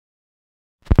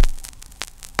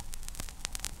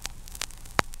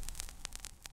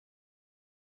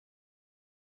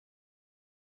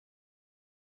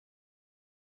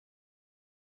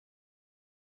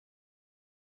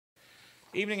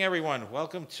Evening, everyone.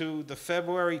 Welcome to the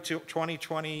February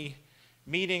 2020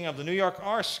 meeting of the New York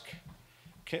ARSC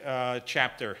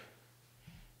chapter.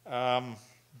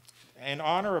 In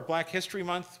honor of Black History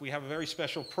Month, we have a very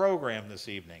special program this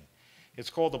evening. It's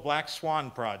called the Black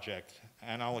Swan Project,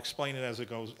 and I'll explain it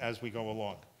as we go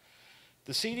along.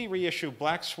 The CD reissue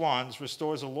Black Swans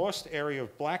restores a lost area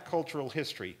of Black cultural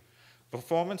history,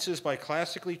 performances by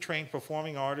classically trained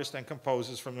performing artists and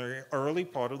composers from the early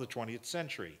part of the 20th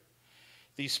century.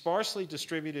 These sparsely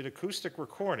distributed acoustic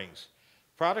recordings,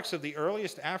 products of the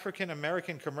earliest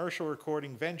African-American commercial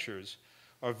recording ventures,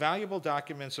 are valuable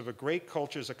documents of a great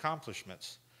culture's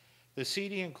accomplishments. The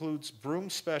CD includes Broome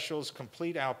Special's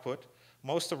complete output,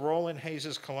 most of Roland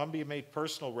Hayes' Columbia-made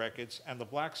personal records, and the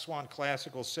Black Swan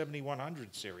Classical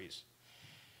 7100 series.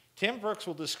 Tim Brooks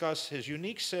will discuss his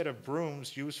unique set of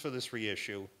Broomes used for this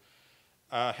reissue.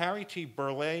 Harry T.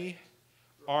 Burleigh,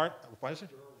 what is it?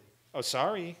 Oh,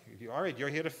 sorry. All right, you're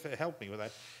here to help me with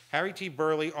that. Harry T.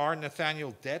 Burleigh,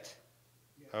 Nathaniel Dett.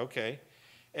 Yeah. Okay.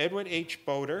 Edward H.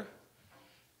 Boder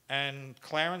and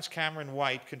Clarence Cameron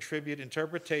White contribute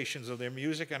interpretations of their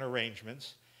music and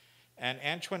arrangements, and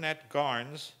Antoinette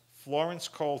Garnes, Florence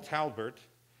Cole-Talbert,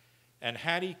 and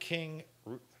Hattie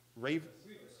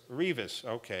King-Reavis,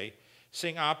 okay,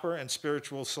 sing opera and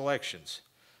spiritual selections.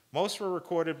 Most were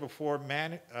recorded before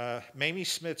Mamie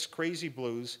Smith's Crazy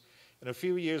Blues, and a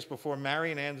few years before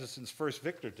Marian Anderson's first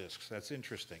Victor discs. That's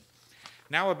interesting.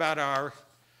 Now about our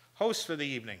host for the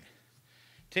evening.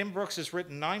 Tim Brooks has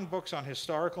written 9 books on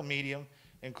historical medium,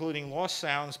 including Lost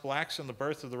Sounds, Blacks and the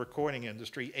Birth of the Recording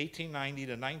Industry, 1890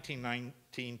 to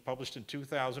 1919, published in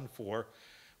 2004,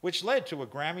 which led to a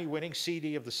Grammy-winning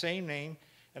CD of the same name,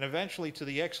 and eventually to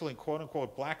the excellent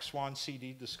quote-unquote Black Swan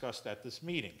CD discussed at this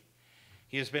meeting.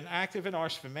 He has been active in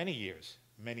ARSC for many years.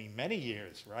 Many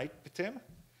years, right, Tim?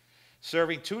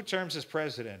 Serving 2 terms as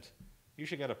president. You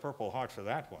should get a Purple Heart for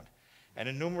that one. And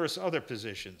in numerous other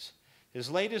positions.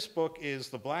 His latest book is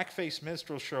The Blackface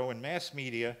Minstrel Show in Mass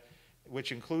Media,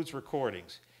 which includes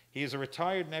recordings. He is a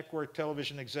retired network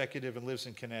television executive and lives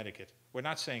in Connecticut. We're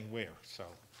not saying where, so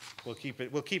we'll keep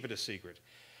it a secret.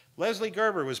 Leslie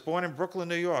Gerber was born in Brooklyn,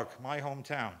 New York, my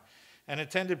hometown, and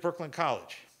attended Brooklyn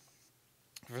College.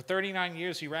 For 39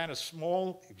 years, he ran a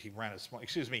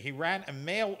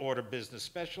mail order business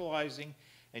specializing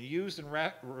in used and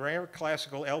rare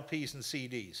classical LPs and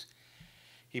CDs.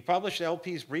 He published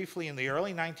LPs briefly in the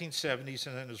early 1970s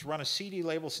and then has run a CD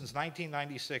label since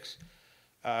 1996,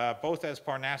 both as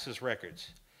Parnassus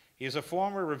Records. He is a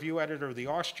former review editor of the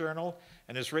ARSC Journal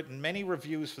and has written many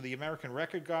reviews for the American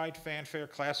Record Guide, Fanfare,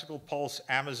 Classical Pulse,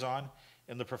 Amazon,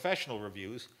 in the Professional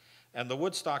Reviews, and the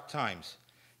Woodstock Times.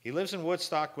 He lives in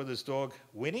Woodstock with his dog,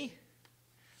 Winnie?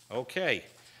 Okay.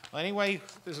 Well, anyway,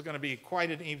 this is going to be quite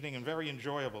an evening and very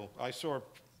enjoyable. I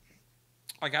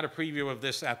got a preview of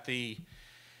this at the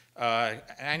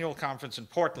annual conference in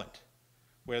Portland,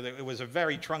 where it was a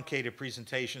very truncated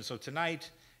presentation. So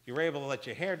tonight, you're able to let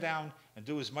your hair down and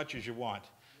do as much as you want.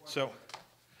 So,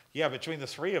 yeah, between the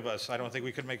 3 of us, I don't think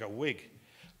we could make a wig.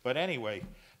 But anyway,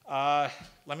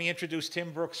 let me introduce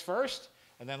Tim Brooks first,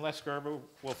 and then Les Gerber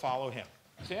will follow him.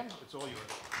 Tim, it's all yours.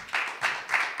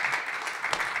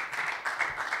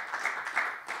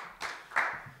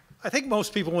 I think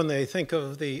most people, when they think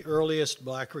of the earliest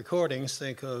Black recordings,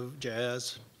 think of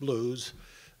jazz, blues,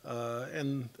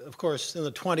 and of course in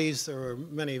the 20s there were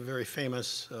many very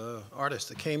famous artists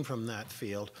that came from that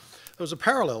field. There was a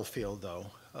parallel field, though,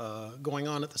 going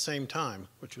on at the same time,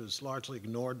 which was largely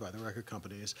ignored by the record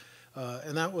companies,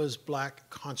 and that was Black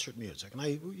concert music. And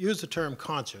I use the term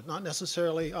concert, not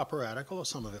necessarily operatic, although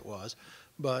some of it was,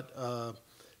 but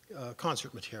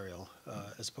concert material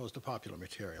as opposed to popular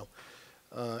material.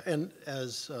 And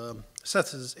as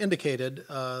Seth has indicated,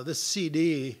 this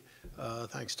CD,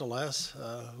 thanks to Les,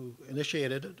 who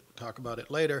initiated it, we'll talk about it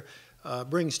later,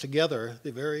 brings together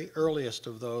the very earliest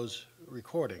of those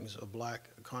recordings of Black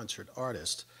concert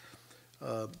artists.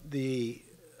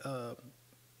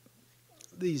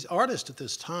 These artists at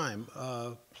this time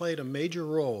played a major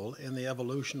role in the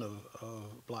evolution of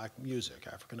Black music,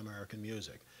 African-American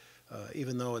music,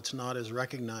 even though it's not as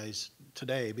recognized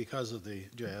today because of the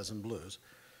jazz and blues.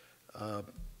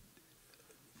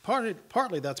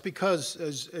 Partly that's because,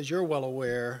 as you're well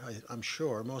aware, I'm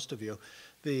sure, most of you,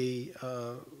 the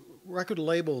record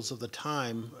labels of the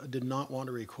time did not want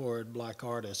to record Black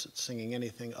artists singing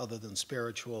anything other than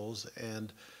spirituals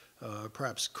and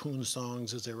perhaps coon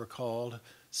songs, as they were called,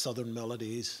 Southern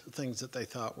melodies, things that they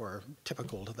thought were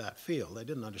typical to that field. They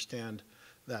didn't understand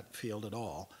that field at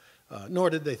all, nor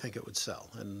did they think it would sell.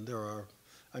 And there are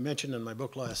I mentioned in my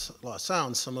book, Lost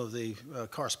Sounds, some of the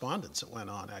correspondence that went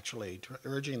on, actually,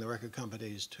 urging the record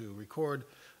companies to record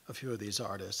a few of these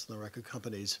artists, and the record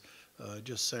companies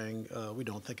just saying, we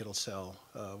don't think it'll sell.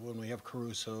 When we have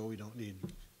Caruso, we don't need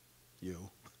you.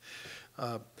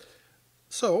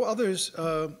 So others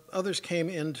came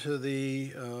into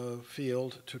the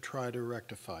field to try to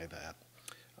rectify that.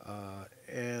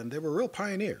 And they were real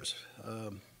pioneers.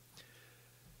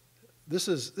 This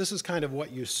is kind of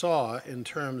what you saw in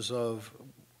terms of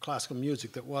classical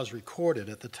music that was recorded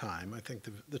at the time. I think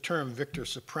the term Victor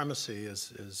supremacy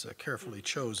is carefully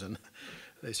chosen.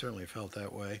 They certainly felt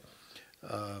that way.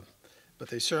 But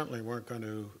they certainly weren't going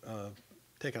to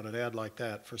take out an ad like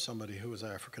that for somebody who was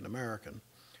African American,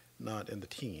 not in the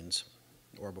teens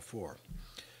or before.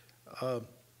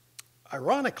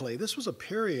 Ironically, this was a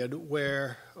period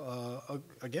where,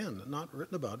 again, not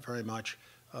written about very much,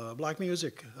 black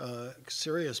music,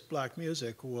 serious black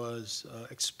music was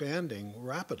expanding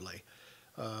rapidly.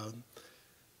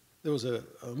 There was a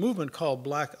movement called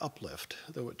Black Uplift,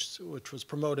 which was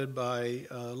promoted by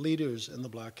leaders in the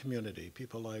black community,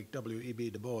 people like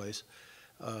W.E.B. Du Bois,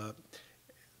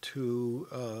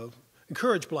 to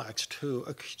encourage blacks to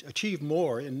achieve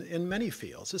more in many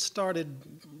fields. This started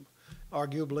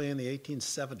arguably in the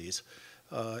 1870s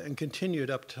and continued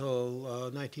up till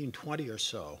 1920 or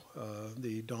so,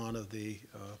 the dawn of the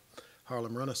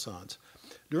Harlem Renaissance.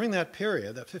 During that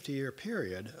period, that 50-year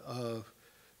period,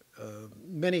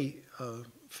 many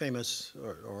famous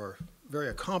or very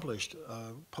accomplished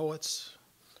poets,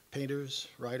 painters,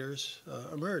 writers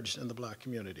emerged in the black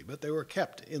community, but they were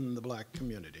kept in the black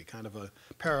community, kind of a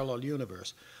parallel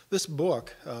universe. This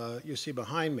book you see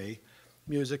behind me,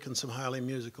 Music and Some Highly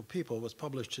Musical People, was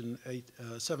published in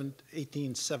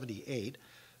 1878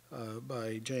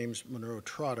 by James Monroe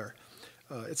Trotter.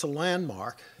 It's a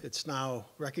landmark. It's now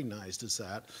recognized as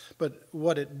that. But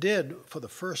what it did for the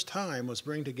first time was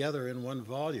bring together in one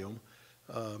volume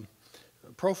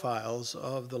profiles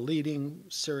of the leading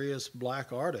serious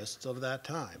black artists of that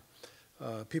time.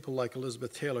 People like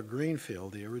Elizabeth Taylor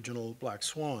Greenfield, the original Black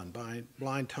Swan,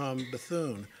 Blind Tom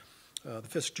Bethune, the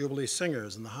Fisk Jubilee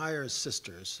Singers and the Hires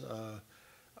Sisters,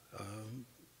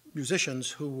 musicians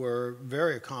who were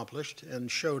very accomplished and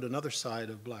showed another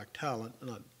side of black talent,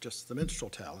 not just the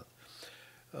minstrel talent.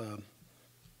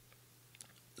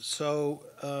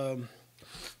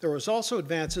 There was also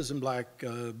advances in black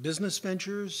business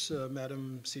ventures.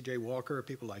 Madam C.J. Walker,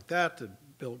 people like that, that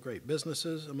built great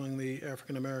businesses among the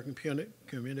African-American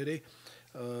community.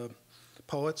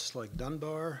 Poets like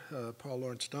Dunbar, Paul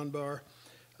Laurence Dunbar.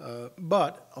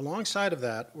 But alongside of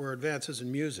that were advances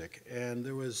in music, and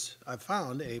there was, I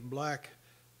found, a black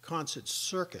concert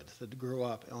circuit that grew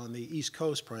up on the East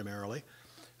Coast primarily,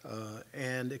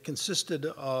 and it consisted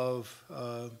of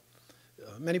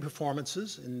many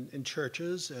performances in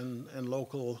churches and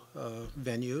local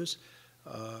venues.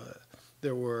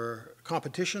 There were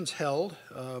competitions held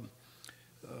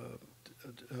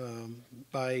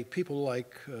by people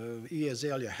like E.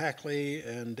 Azalea Hackley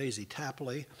and Daisy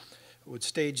Tapley, would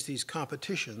stage these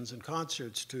competitions and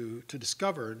concerts to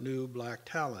discover new black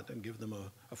talent and give them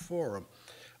a forum.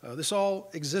 This all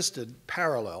existed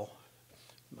parallel,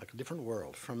 like a different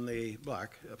world, from the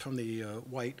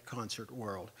white concert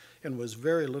world, and was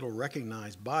very little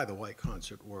recognized by the white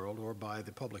concert world or by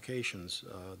the publications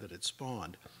that it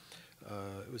spawned.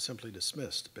 It was simply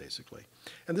dismissed, basically.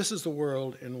 And this is the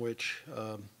world in which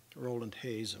Roland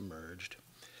Hayes emerged,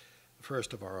 the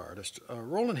first of our artists.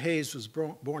 Roland Hayes was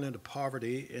born into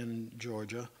poverty in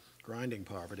Georgia, grinding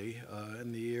poverty,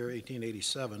 in the year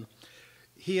 1887.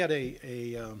 He had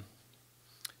a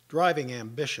driving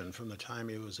ambition from the time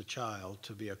he was a child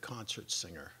to be a concert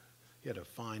singer. He had a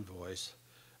fine voice.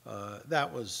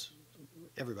 That was,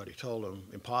 everybody told him,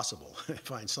 impossible.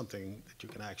 Find something that you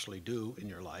can actually do in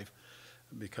your life,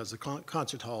 because the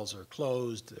concert halls are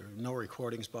closed, there are no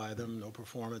recordings by them, no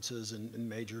performances in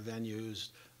major venues,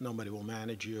 nobody will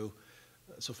manage you,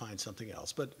 so find something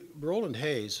else. But Roland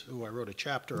Hayes, who I wrote a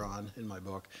chapter on in my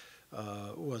book,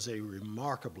 was a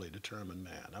remarkably determined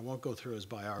man. I won't go through his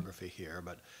biography here,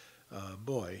 but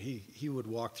boy, he would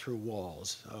walk through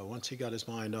walls. Once he got his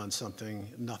mind on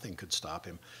something, nothing could stop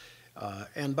him.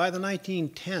 And by the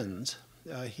 1910s,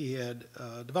 he had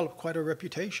developed quite a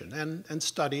reputation and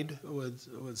studied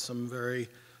with some very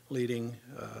leading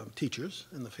teachers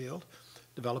in the field,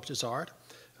 developed his art.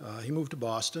 He moved to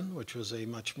Boston, which was a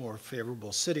much more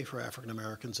favorable city for African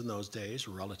Americans in those days,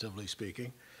 relatively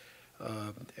speaking,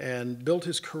 and built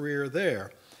his career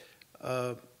there.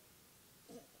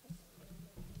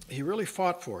 He really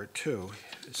fought for it, too.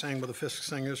 He sang with the Fisk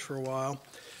Singers for a while.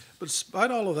 But despite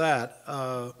all of that,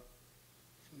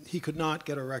 he could not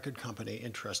get a record company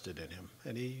interested in him,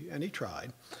 and he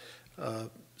tried.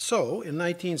 So in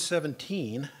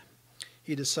 1917,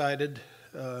 he decided,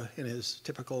 in his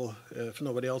typical "if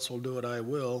nobody else will do it, I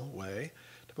will" way,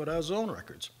 to put out his own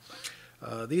records.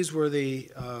 These were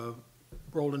the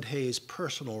Roland Hayes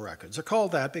personal records. They're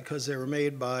called that because they were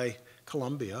made by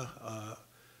Columbia,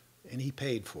 and he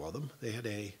paid for them. They had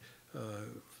a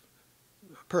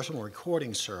personal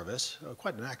recording service,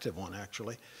 quite an active one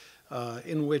actually,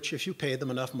 in which if you paid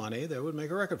them enough money, they would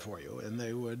make a record for you, and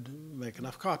they would make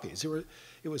enough copies.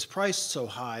 It was priced so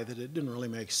high that it didn't really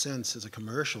make sense as a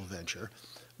commercial venture.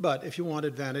 But if you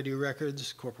wanted vanity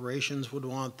records, corporations would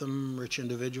want them, rich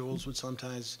individuals would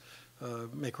sometimes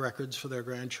make records for their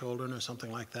grandchildren or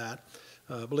something like that.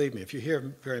 Believe me, if you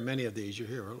hear very many of these, you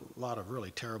hear a lot of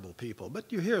really terrible people,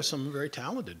 but you hear some very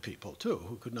talented people too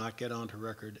who could not get onto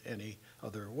record any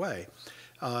other way.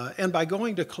 And by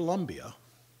going to Columbia,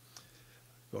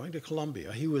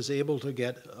 he was able to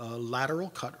get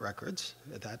lateral cut records.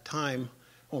 At that time,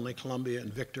 only Columbia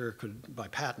and Victor could, by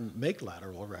patent, make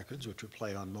lateral records, which would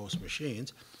play on most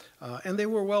machines. And they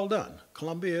were well done.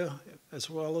 Columbia, as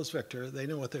well as Victor, they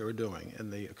knew what they were doing in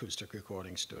the acoustic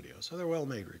recording studio. So they're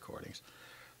well-made recordings.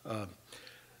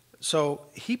 So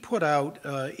he put out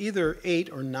either 8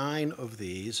 or 9 of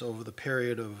these over the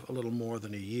period of a little more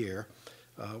than a year.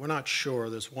 We're not sure.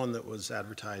 There's one that was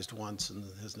advertised once and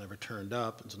has never turned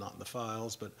up. It's not in the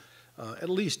files, but at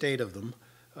least 8 of them,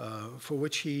 for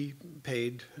which he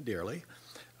paid dearly.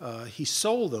 He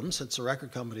sold them, since the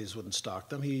record companies wouldn't stock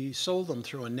them, he sold them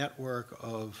through a network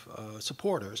of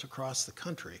supporters across the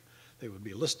country. They would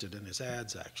be listed in his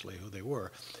ads, actually, who they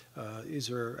were. These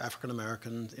are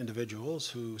African-American individuals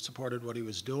who supported what he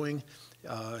was doing.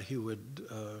 He would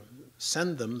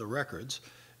send them the records,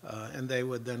 and they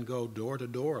would then go door to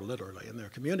door, literally, in their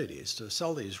communities to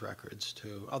sell these records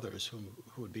to others who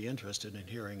would be interested in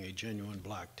hearing a genuine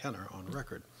black tenor on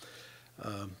record.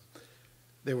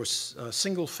 They were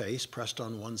single face, pressed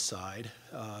on one side.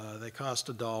 They cost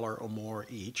 $1 or more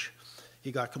each.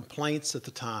 He got complaints at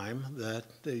the time that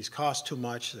these cost too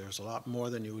much. There's a lot more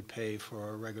than you would pay for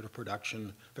a regular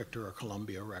production Victor or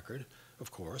Columbia record, of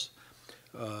course.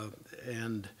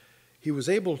 And he was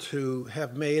able to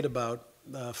have made about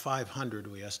 500,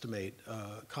 we estimate,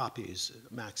 copies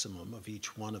maximum of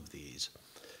each one of these.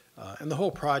 And the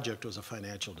whole project was a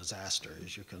financial disaster,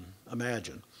 as you can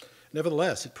imagine.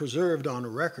 Nevertheless, it preserved on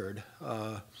record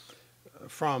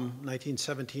from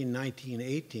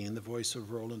 1917-1918 the voice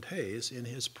of Roland Hayes in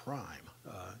his prime,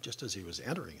 just as he was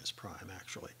entering his prime,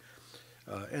 actually,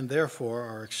 and therefore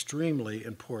are extremely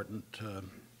important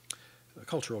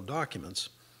cultural documents.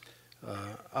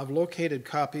 I've located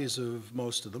copies of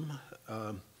most of them.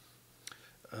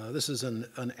 This is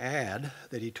an ad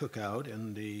that he took out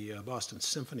in the Boston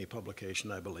Symphony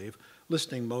publication, I believe,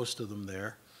 listing most of them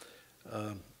there.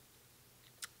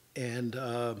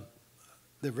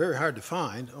 They're very hard to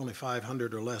find. Only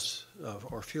 500 or less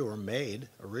or fewer made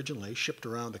originally, shipped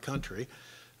around the country.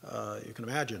 You can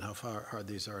imagine how hard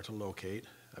these are to locate.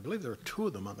 I believe there are 2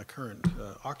 of them on the current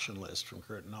auction list from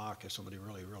Kurt Knock if somebody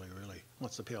really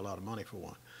wants to pay a lot of money for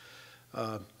one.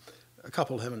 A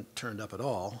couple haven't turned up at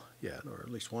all yet, or at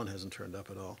least one hasn't turned up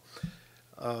at all.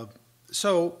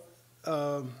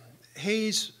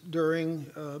 Hayes, during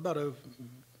about a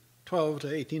 12 to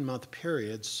 18-month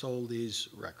period, sold these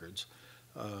records.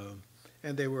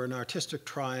 And they were an artistic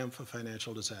triumph, a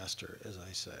financial disaster, as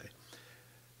I say.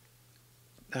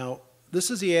 Now, this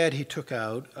is the ad he took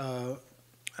out.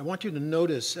 I want you to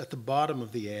notice at the bottom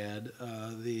of the ad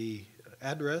the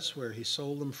address where he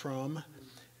sold them from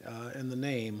and the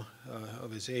name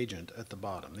of his agent at the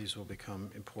bottom. These will become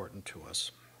important to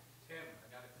us. Tim,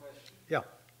 I got a question. Yeah.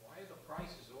 Why are the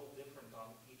prices all different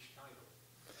on each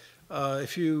title?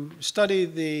 If you study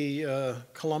the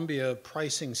Columbia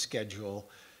pricing schedule,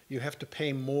 you have to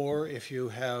pay more if you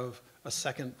have a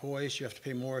second voice. You have to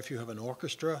pay more if you have an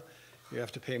orchestra. You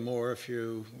have to pay more if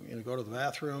you go to the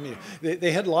bathroom.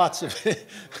 They had lots of,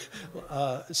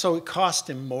 so it cost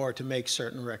him more to make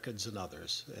certain records than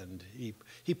others. And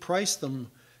he priced them,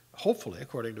 hopefully,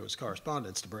 according to his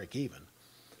correspondence, to break even.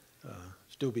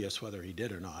 It's dubious whether he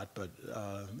did or not, but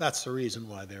that's the reason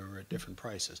why they were at different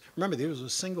prices. Remember, these were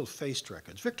single-faced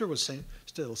records. Victor was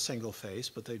still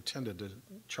single-faced, but they tended to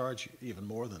charge even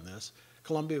more than this.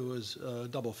 Columbia was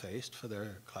double-faced for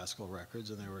their classical records,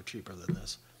 and they were cheaper than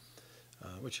this.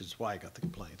 Which is why I got the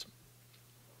complaints.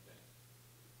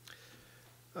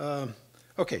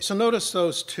 Okay, so notice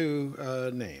those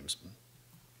 2 names.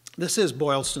 This is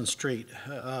Boylston Street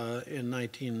in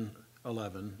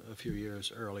 1911, a few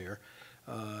years earlier.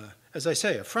 As I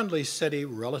say, a friendly city,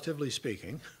 relatively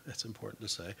speaking, that's important to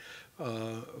say,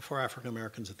 for African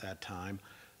Americans at that time.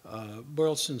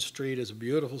 Boylston Street is a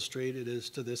beautiful street. It is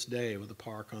to this day, with the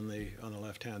park on the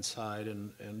left-hand side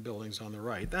and buildings on the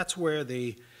right. That's where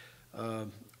the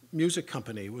music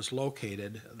company was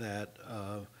located that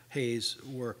Hayes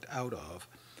worked out of.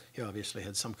 He obviously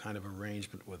had some kind of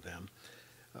arrangement with them.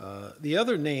 The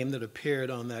other name that appeared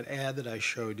on that ad that I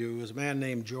showed you was a man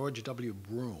named George W.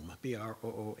 Broome,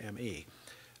 B-R-O-O-M-E.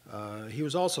 He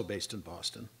was also based in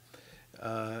Boston.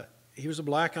 He was a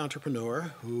black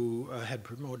entrepreneur who had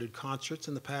promoted concerts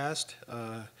in the past,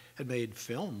 had made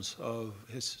films of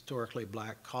historically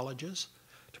black colleges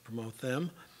to promote them,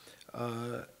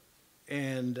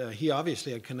 and he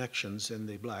obviously had connections in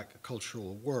the black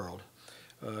cultural world.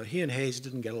 He and Hayes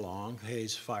didn't get along.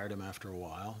 Hayes fired him after a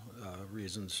while,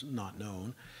 reasons not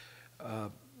known.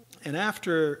 And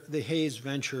after the Hayes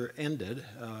venture ended,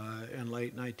 in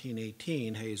late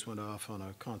 1918, Hayes went off on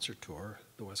a concert tour,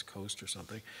 the West Coast or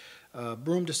something.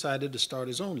 Broome decided to start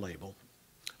his own label,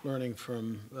 learning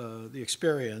from the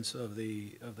experience of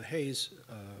the Hayes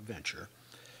venture.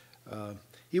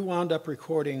 He wound up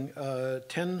recording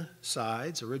 10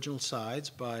 sides, original sides,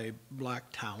 by black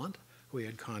talent who he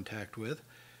had contact with.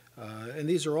 And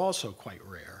these are also quite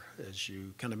rare, as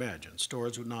you can imagine.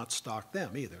 Stores would not stock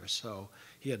them either, so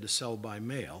he had to sell by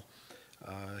mail.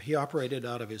 He operated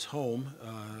out of his home,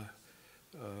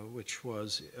 which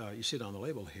was, you see it on the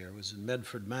label here, was in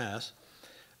Medford, Mass.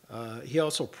 He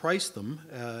also priced them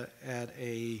at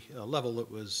a level that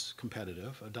was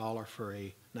competitive, $1 for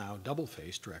a now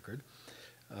double-faced record.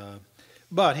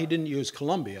 But he didn't use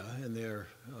Columbia in their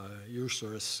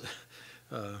usurious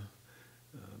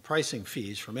pricing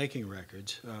fees for making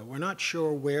records. We're not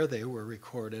sure where they were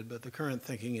recorded, but the current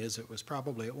thinking is it was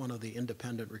probably at one of the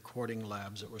independent recording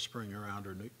labs that were springing around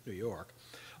in New York.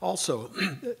 Also,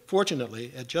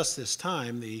 fortunately, at just this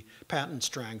time, the patent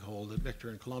stranglehold that Victor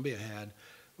and Columbia had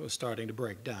was starting to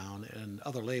break down, and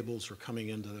other labels were coming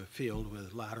into the field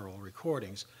with lateral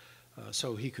recordings.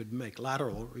 So he could make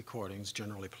lateral recordings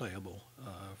generally playable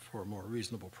for a more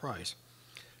reasonable price,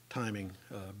 timing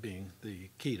being the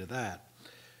key to that.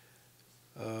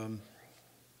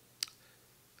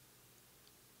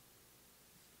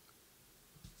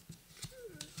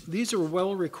 These are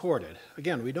well recorded.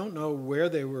 Again, we don't know where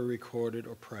they were recorded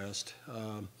or pressed,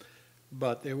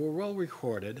 but they were well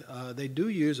recorded. They do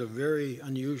use a very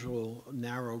unusual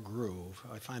narrow groove.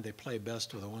 I find they play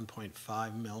best with a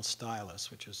 1.5 mil stylus,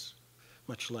 which is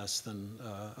much less than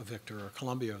a Victor or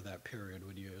Columbia of that period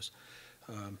would use.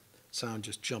 Sound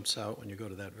just jumps out when you go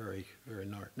to that very, very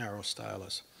narrow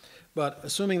stylus. But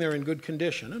assuming they're in good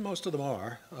condition, and most of them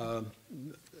are,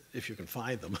 if you can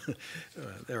find them,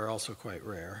 they're also quite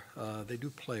rare. They do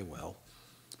play well.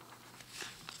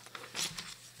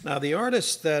 Now, the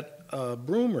artists that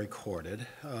Broome recorded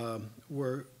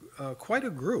were quite a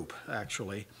group,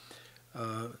 actually.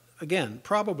 Again,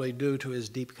 probably due to his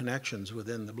deep connections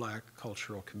within the black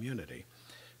cultural community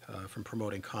from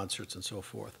promoting concerts and so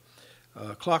forth.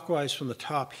 Clockwise from the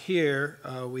top here,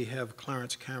 we have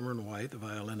Clarence Cameron White, the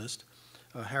violinist,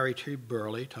 Harry T.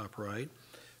 Burleigh, top right,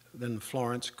 then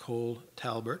Florence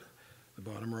Cole-Talbert, the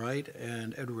bottom right,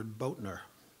 and Edward Boatner,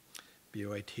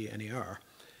 B-O-A-T-N-E-R.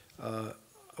 A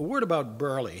word about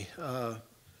Burleigh.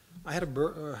 I had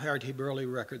a Harry T. Burleigh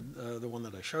record, the one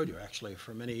that I showed you actually,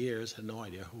 for many years, had no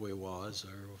idea who he was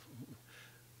or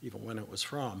even when it was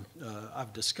from.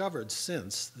 I've discovered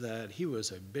since that he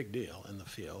was a big deal in the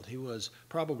field. He was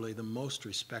probably the most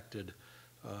respected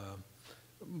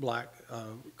black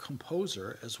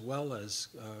composer as well as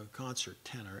concert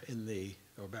tenor in the,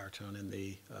 or baritone in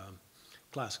the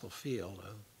classical field,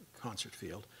 concert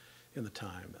field in the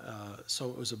time. So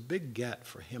it was a big get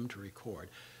for him to record.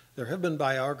 There have been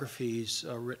biographies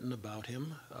written about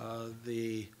him.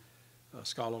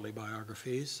 Scholarly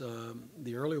biographies.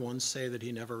 The early ones say that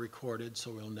he never recorded,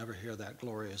 so we'll never hear that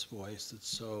glorious voice that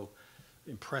so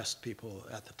impressed people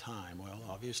at the time. Well,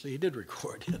 obviously he did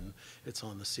record, and it's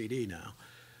on the CD now.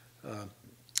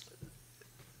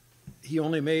 He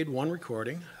only made one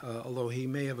recording, although he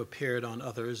may have appeared on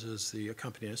others as the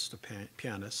accompanist, a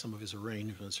pianist. Some of his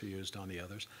arrangements are used on the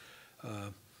others.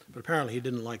 But apparently he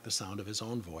didn't like the sound of his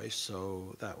own voice,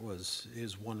 so that was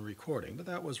his one recording, but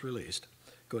that was released.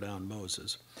 Go Down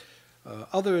Moses.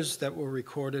 Others that were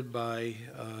recorded by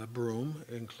Broome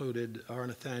included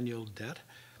Nathaniel Dett,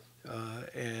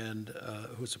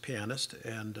 who's a pianist,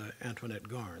 and Antoinette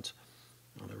Garnes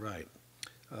on the right.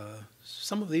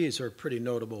 Some of these are pretty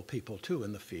notable people too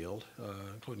in the field,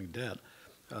 including Dett,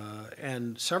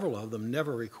 and several of them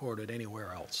never recorded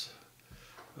anywhere else.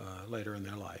 later in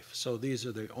their life. So these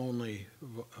are the only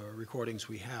recordings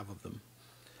we have of them.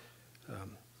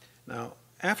 Now,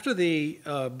 after the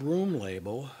Broome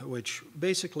label, which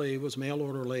basically was a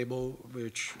mail-order label,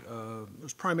 which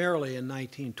was primarily in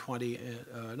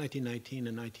 1919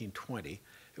 and 1920,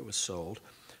 it was sold,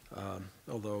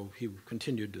 although he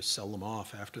continued to sell them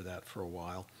off after that for a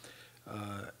while.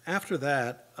 After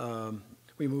that,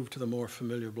 we moved to the more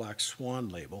familiar Black Swan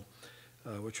label,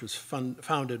 which was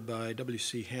founded by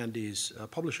W.C. Handy's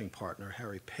publishing partner,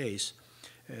 Harry Pace,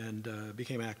 and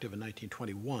became active in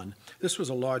 1921. This was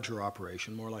a larger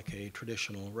operation, more like a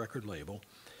traditional record label.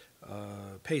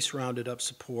 Pace rounded up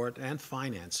support and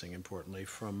financing, importantly,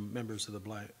 from members of the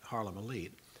Black Harlem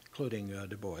elite, including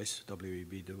Du Bois,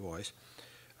 W.E.B. Du Bois.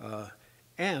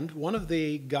 And one of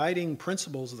the guiding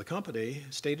principles of the company,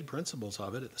 stated principles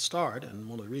of it at the start, and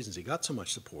one of the reasons he got so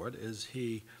much support, is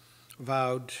he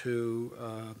vowed to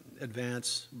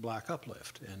advance black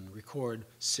uplift and record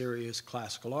serious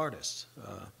classical artists.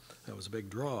 That was a big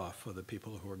draw for the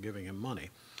people who were giving him money.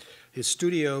 His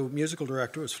studio musical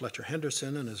director was Fletcher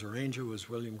Henderson, and his arranger was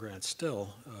William Grant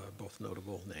Still, both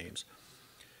notable names.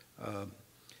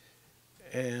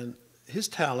 And his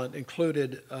talent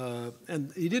included,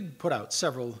 and he did put out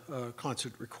several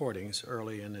concert recordings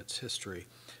early in its history.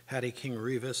 Hattie,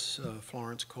 King-Reavis,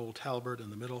 Florence, Cole-Talbert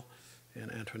in the middle, and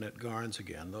Antoinette Garnes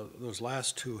again. Those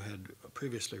last two had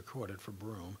previously recorded for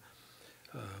Broome.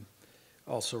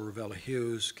 Also Ravella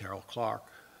Hughes, Carol Clark,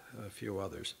 a few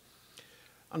others.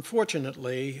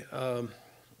 Unfortunately,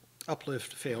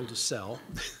 Uplift failed to sell.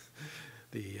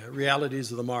 The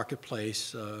realities of the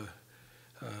marketplace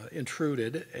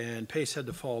intruded, and Pace had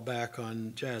to fall back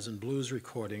on jazz and blues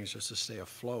recordings just to stay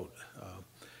afloat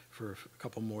for a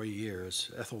couple more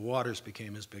years. Ethel Waters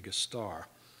became his biggest star.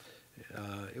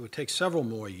 It would take several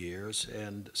more years,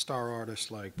 and star artists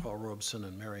like Paul Robeson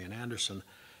and Marian Anderson,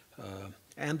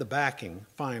 and the backing,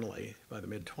 finally, by the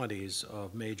mid-20s,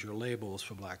 of major labels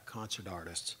for black concert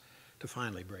artists to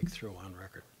finally break through on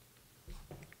record.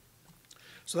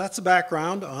 So that's the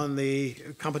background on the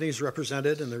companies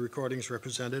represented and the recordings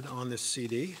represented on this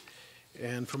CD.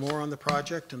 And for more on the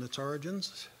project and its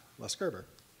origins, Les Gerber.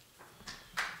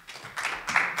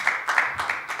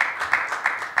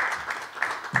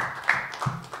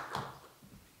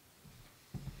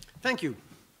 Thank you.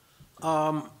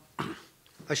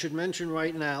 I should mention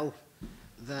right now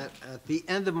that at the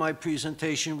end of my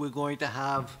presentation, we're going to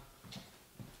have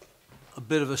a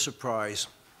bit of a surprise,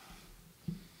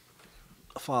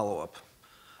 a follow-up.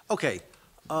 Okay,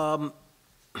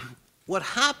 what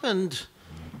happened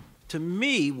to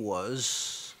me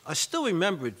was, I still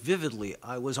remember it vividly.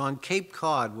 I was on Cape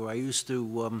Cod, where I used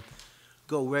to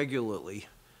go regularly,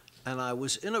 and I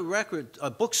was in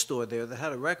a bookstore there that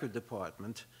had a record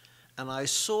department, and I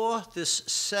saw this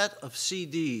set of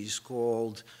CDs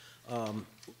called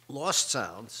Lost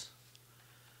Sounds,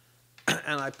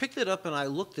 and I picked it up and I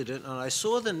looked at it, and I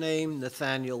saw the name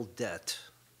Nathaniel Dett.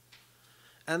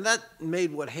 And that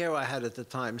made what hair I had at the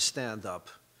time stand up,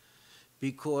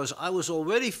 because I was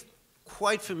already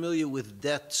quite familiar with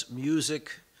Dett's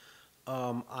music.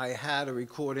 I had a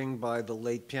recording by the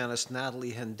late pianist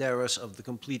Natalie Henderis of the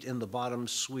complete In the Bottom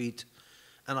Suite,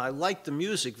 and I liked the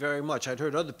music very much. I'd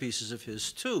heard other pieces of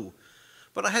his too,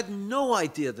 but I had no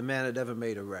idea the man had ever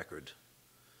made a record.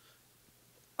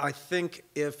 I think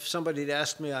if somebody had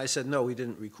asked me, I said, no, he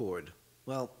didn't record.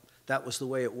 Well, that was the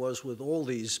way it was with all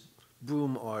these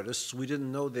Broome artists. We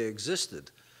didn't know they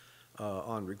existed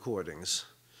on recordings.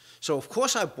 So, of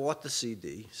course, I bought the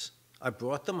CDs. I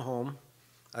brought them home.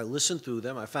 I listened through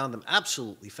them. I found them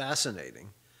absolutely fascinating.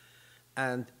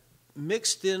 And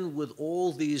mixed in with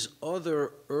all these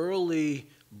other early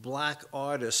black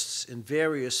artists in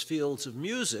various fields of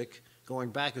music,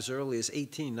 going back as early as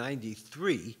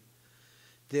 1893,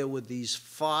 there were these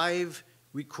 5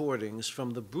 recordings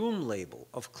from the Broome label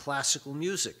of classical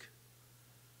music.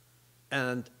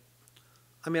 And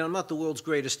I mean, I'm not the world's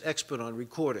greatest expert on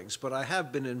recordings, but I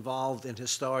have been involved in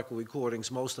historical recordings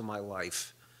most of my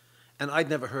life, and I'd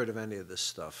never heard of any of this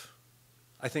stuff.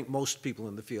 I think most people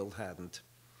in the field hadn't.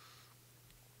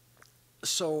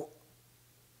 So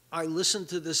I listened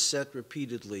to this set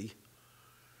repeatedly,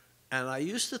 and I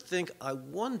used to think, I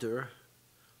wonder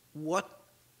what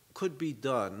could be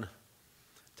done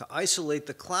to isolate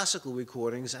the classical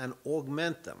recordings and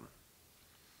augment them.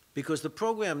 Because the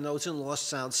program notes in Lost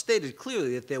Sound stated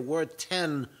clearly that there were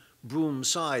 10 Broome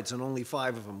sides and only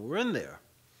 5 of them were in there.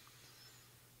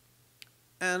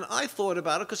 And I thought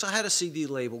about it because I had a CD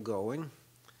label going.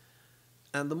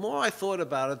 And the more I thought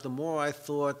about it, the more I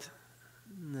thought,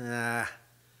 nah,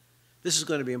 this is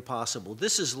going to be impossible.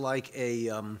 This is like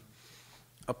a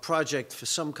a project for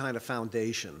some kind of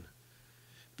foundation,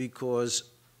 because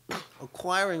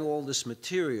acquiring all this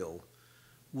material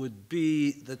would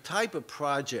be the type of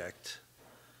project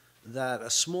that a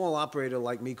small operator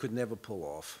like me could never pull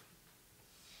off.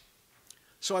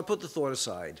 So I put the thought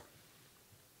aside.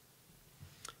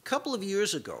 A couple of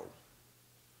years ago,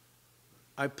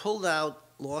 I pulled out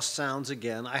Lost Sounds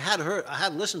again. I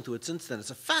had listened to it since then. It's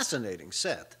a fascinating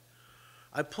set.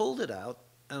 I pulled it out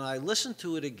and I listened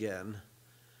to it again,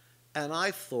 and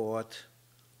I thought,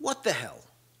 what the hell?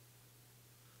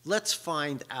 Let's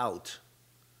find out,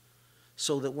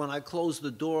 so that when I close the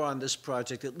door on this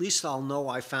project, at least I'll know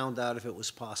I found out if it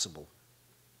was possible.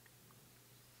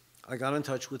 I got in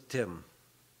touch with Tim.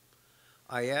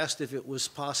 I asked if it was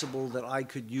possible that I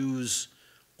could use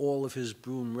all of his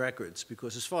Broome records,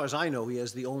 because as far as I know, he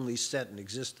has the only set in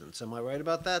existence. Am I right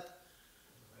about that?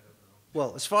 I don't know.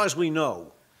 Well, as far as we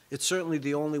know, it's certainly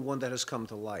the only one that has come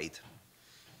to light.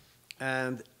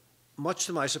 And much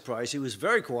to my surprise, he was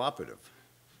very cooperative.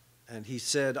 And he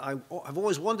said, I've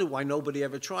always wondered why nobody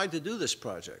ever tried to do this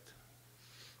project.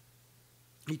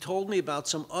 He told me about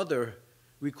some other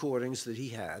recordings that he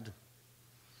had.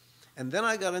 And then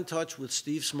I got in touch with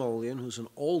Steve Smolian, who's an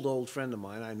old friend of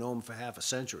mine. I know him for half a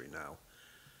century now.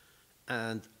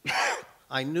 And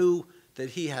I knew that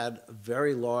he had a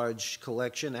very large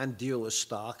collection and dealer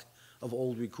stock of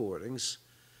old recordings,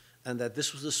 and that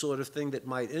this was the sort of thing that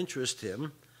might interest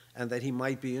him, and that he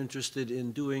might be interested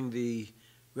in doing the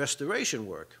restoration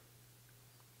work.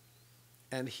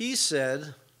 And he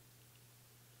said,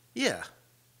 yeah.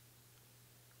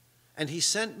 And he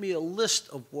sent me a list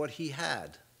of what he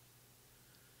had.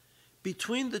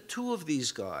 Between the two of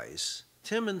these guys,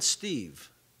 Tim and Steve,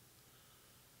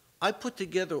 I put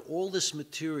together all this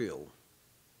material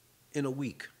in a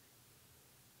week.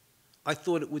 I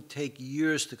thought it would take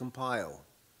years to compile,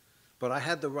 but I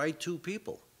had the right two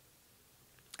people.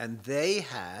 And they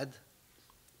had,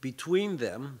 between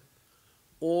them,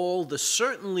 all the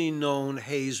certainly known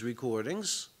Hayes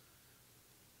recordings.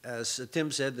 As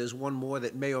Tim said, there's one more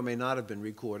that may or may not have been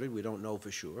recorded. We don't know for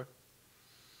sure.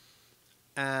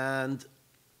 And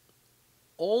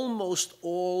almost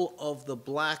all of the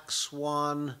Black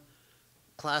Swan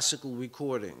classical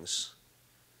recordings.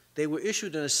 They were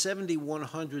issued in a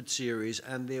 7100 series,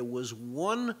 and there was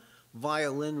one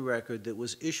violin record that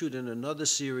was issued in another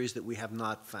series that we have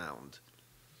not found.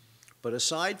 But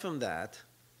aside from that,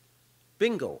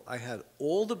 bingo, I had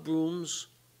all the Broomes,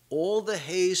 all the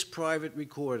Hayes private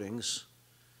recordings,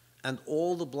 and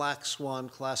all the Black Swan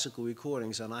classical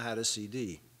recordings, and I had a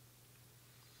CD.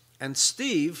 And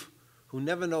Steve, who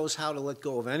never knows how to let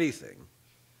go of anything,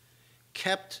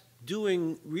 kept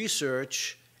doing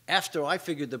research after I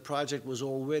figured the project was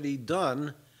already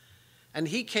done, and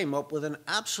he came up with an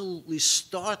absolutely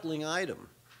startling item.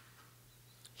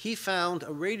 He found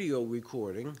a radio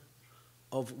recording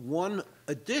of one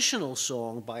additional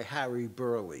song by Harry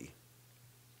Burleigh,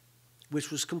 which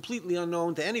was completely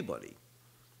unknown to anybody.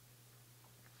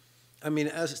 I mean,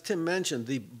 as Tim mentioned,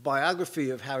 the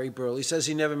biography of Harry Burleigh says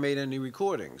he never made any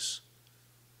recordings.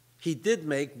 He did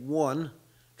make one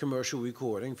commercial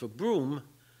recording for Broome,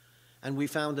 and we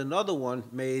found another one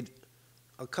made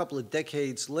a couple of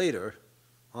decades later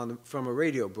from a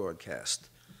radio broadcast.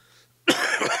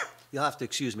 You'll have to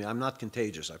excuse me. I'm not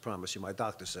contagious, I promise you. My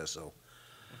doctor says so.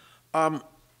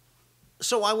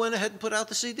 So I went ahead and put out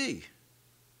the CD.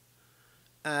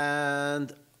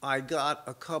 And I got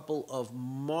a couple of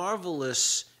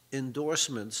marvelous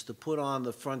endorsements to put on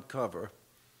the front cover.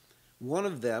 One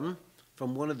of them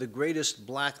from one of the greatest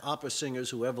black opera singers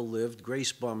who ever lived,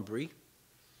 Grace Bumbry,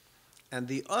 and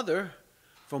the other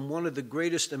from one of the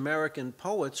greatest American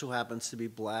poets who happens to be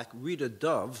black, Rita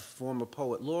Dove, former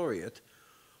poet laureate,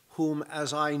 whom,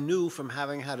 as I knew from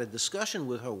having had a discussion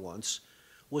with her once,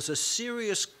 was a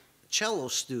serious cello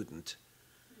student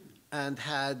and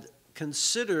had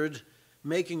considered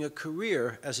making a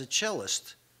career as a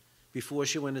cellist before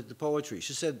she went into poetry.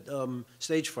 She said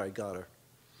stage fright got her.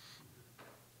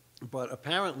 But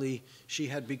apparently she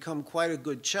had become quite a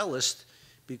good cellist,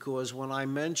 because when I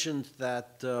mentioned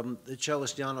that the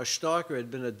cellist Janos Starker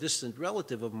had been a distant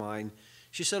relative of mine,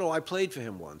 she said, oh, I played for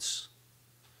him once.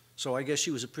 So I guess she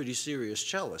was a pretty serious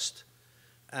cellist.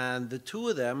 And the two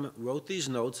of them wrote these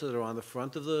notes that are on the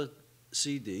front of the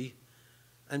CD,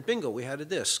 and bingo, we had a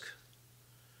disc.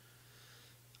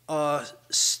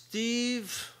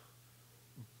 Steve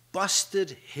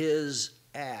busted his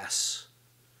ass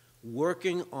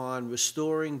working on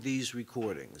restoring these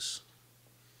recordings.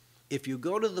 If you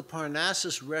go to the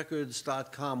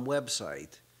ParnassusRecords.com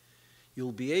website,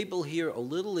 you'll be able to hear a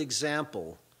little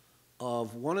example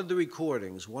of one of the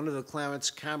recordings, one of the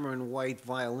Clarence Cameron White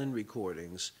violin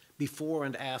recordings, before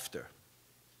and after,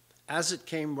 as it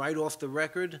came right off the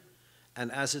record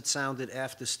and as it sounded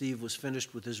after Steve was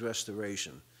finished with his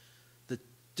restoration. The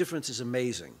difference is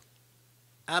amazing,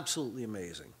 absolutely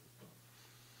amazing.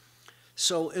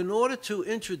 So in order to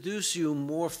introduce you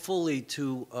more fully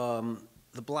to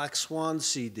the Black Swan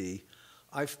CD,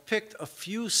 I've picked a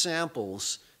few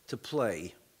samples to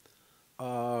play.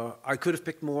 I could have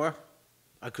picked more.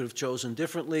 I could have chosen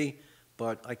differently,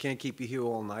 but I can't keep you here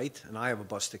all night, and I have a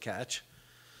bus to catch.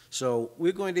 So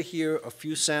we're going to hear a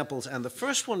few samples, and the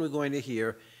first one we're going to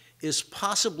hear is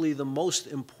possibly the most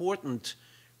important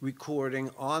recording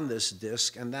on this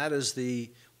disc, and that is the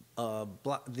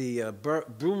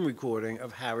Broome recording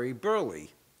of Harry Burleigh.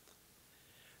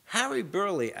 Harry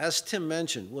Burleigh, as Tim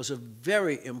mentioned, was a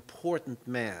very important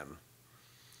man,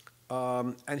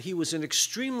 and he was an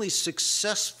extremely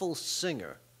successful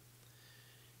singer.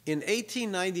 In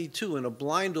 1892, in a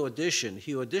blind audition,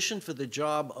 he auditioned for the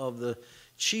job of the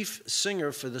chief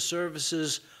singer for the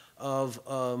services of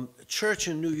a church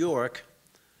in New York,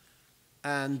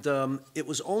 and it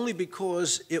was only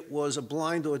because it was a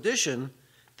blind audition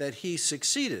that he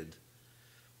succeeded.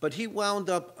 But he wound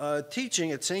up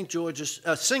teaching at St. George's,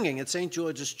 singing at St.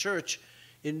 George's Church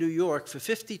in New York for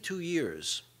 52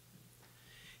 years.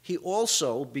 He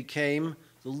also became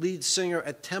the lead singer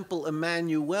at Temple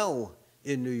Emmanuel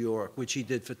in New York, which he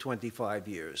did for 25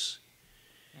 years.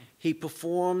 He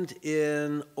performed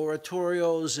in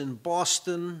oratorios in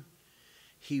Boston.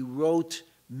 He wrote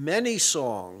many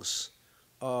songs.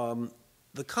 The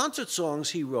concert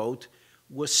songs he wrote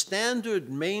were standard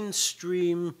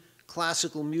mainstream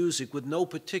classical music with no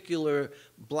particular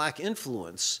black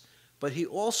influence, but he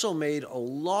also made a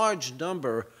large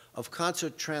number of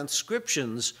concert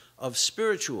transcriptions of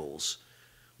spirituals,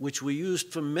 which were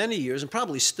used for many years and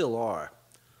probably still are.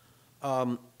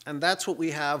 And that's what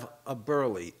we have of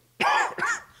Burleigh.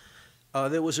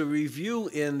 There was a review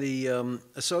in the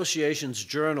Association's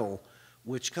journal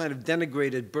which kind of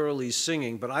denigrated Burleigh's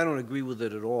singing, but I don't agree with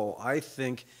it at all. I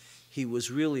think he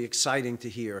was really exciting to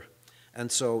hear.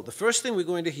 And so the first thing we're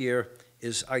going to hear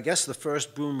is, I guess, the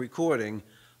first Broome recording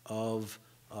of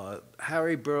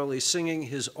Harry Burleigh singing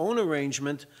his own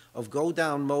arrangement of Go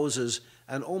Down Moses,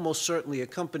 and almost certainly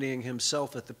accompanying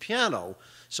himself at the piano.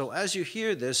 So as you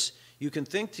hear this, you can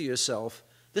think to yourself,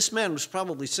 this man was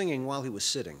probably singing while he was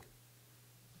sitting.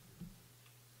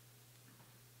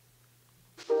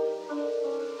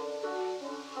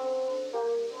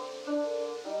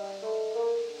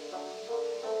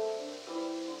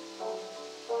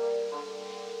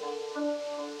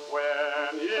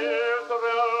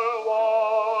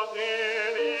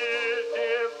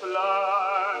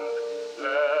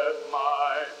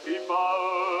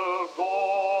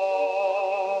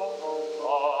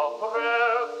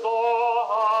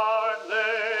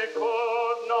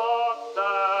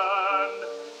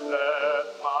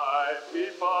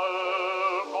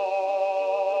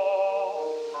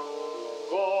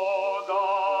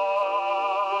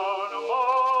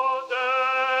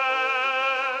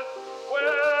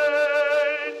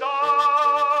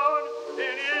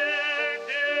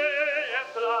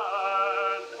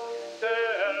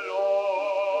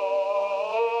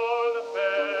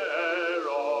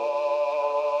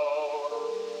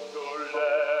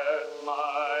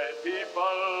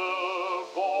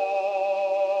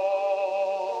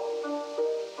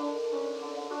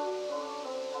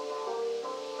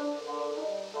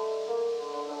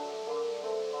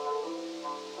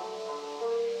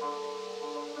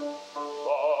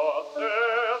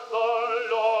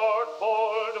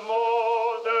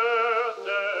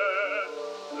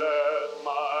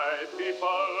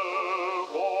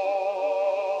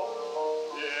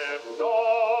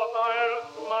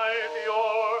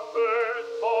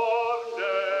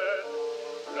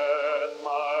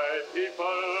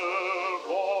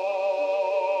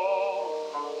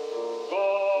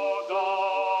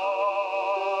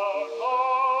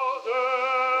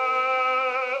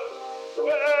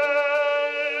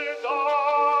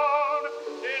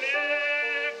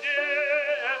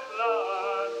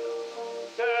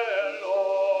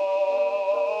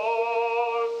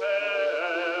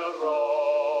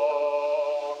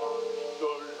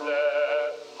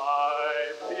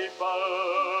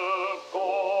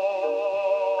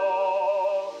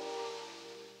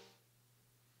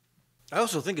 I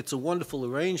also think it's a wonderful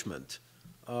arrangement.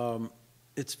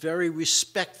 It's very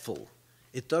respectful.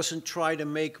 It doesn't try to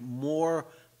make more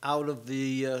out of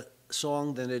the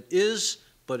song than it is,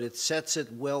 but it sets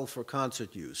it well for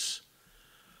concert use.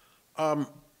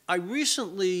 I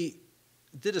recently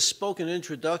did a spoken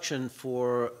introduction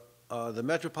for the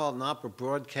Metropolitan Opera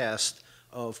broadcast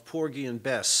of Porgy and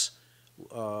Bess.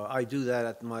 I do that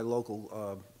at my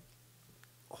local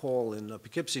hall in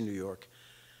Poughkeepsie, New York.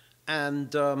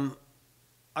 And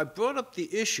I brought up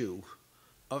the issue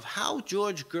of how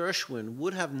George Gershwin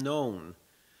would have known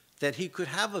that he could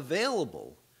have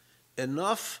available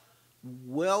enough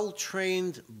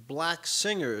well-trained black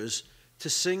singers to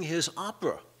sing his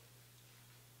opera,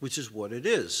 which is what it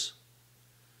is.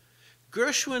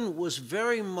 Gershwin was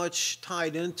very much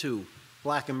tied into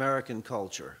black American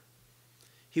culture.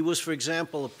 He was, for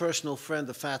example, a personal friend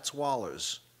of Fats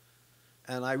Waller's.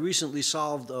 And I recently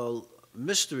solved a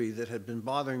mystery that had been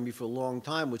bothering me for a long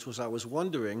time, which was I was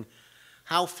wondering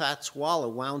how Fats Waller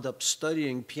wound up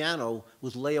studying piano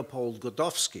with Leopold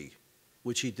Godofsky,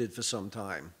 which he did for some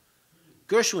time.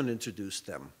 Gershwin introduced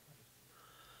them.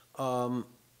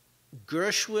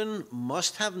 Gershwin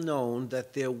must have known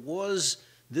that there was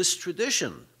this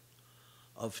tradition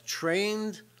of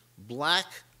trained black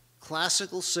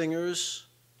classical singers,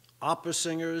 opera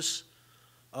singers,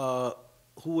 who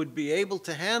would be able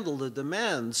to handle the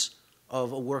demands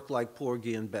of a work like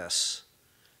Porgy and Bess.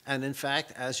 And in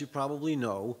fact, as you probably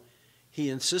know, he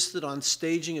insisted on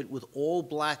staging it with all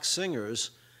black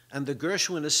singers, and the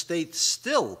Gershwin estate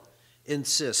still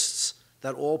insists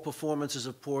that all performances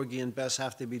of Porgy and Bess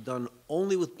have to be done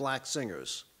only with black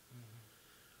singers.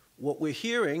 What we're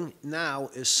hearing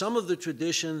now is some of the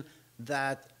tradition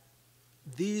that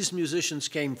these musicians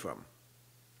came from.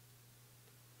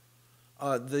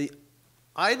 The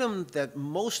item that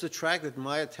most attracted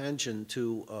my attention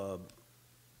to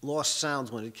Lost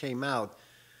Sounds when it came out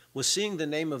was seeing the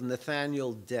name of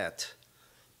Nathaniel Dett.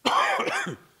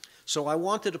 So I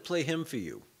wanted to play him for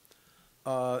you.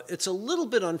 It's a little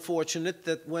bit unfortunate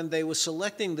that when they were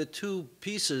selecting the two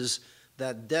pieces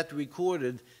that Dett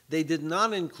recorded, they did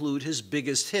not include his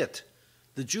biggest hit,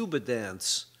 the Juba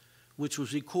Dance, which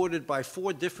was recorded by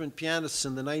 4 different pianists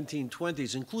in the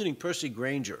 1920s, including Percy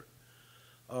Grainger.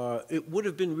 It would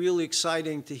have been really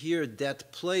exciting to hear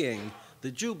Dett playing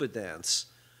the Juba Dance,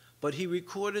 but he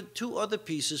recorded 2 other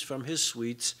pieces from his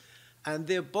suites, and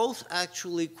they're both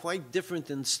actually quite different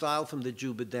in style from the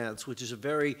Juba Dance, which is a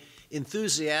very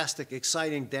enthusiastic,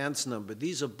 exciting dance number.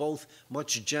 These are both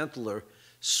much gentler,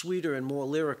 sweeter, and more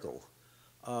lyrical.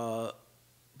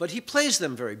 But he plays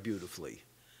them very beautifully,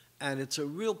 and it's a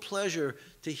real pleasure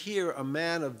to hear a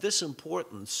man of this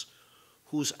importance,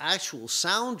 whose actual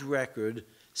sound record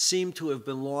seemed to have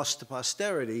been lost to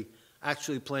posterity,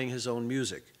 actually playing his own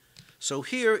music. So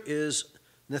here is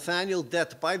Nathaniel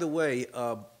Dett, by the way,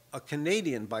 a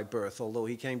Canadian by birth, although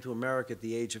he came to America at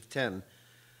the age of 10,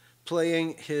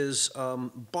 playing his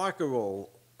barcarolle,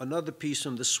 another piece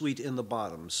from the suite In the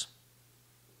Bottoms.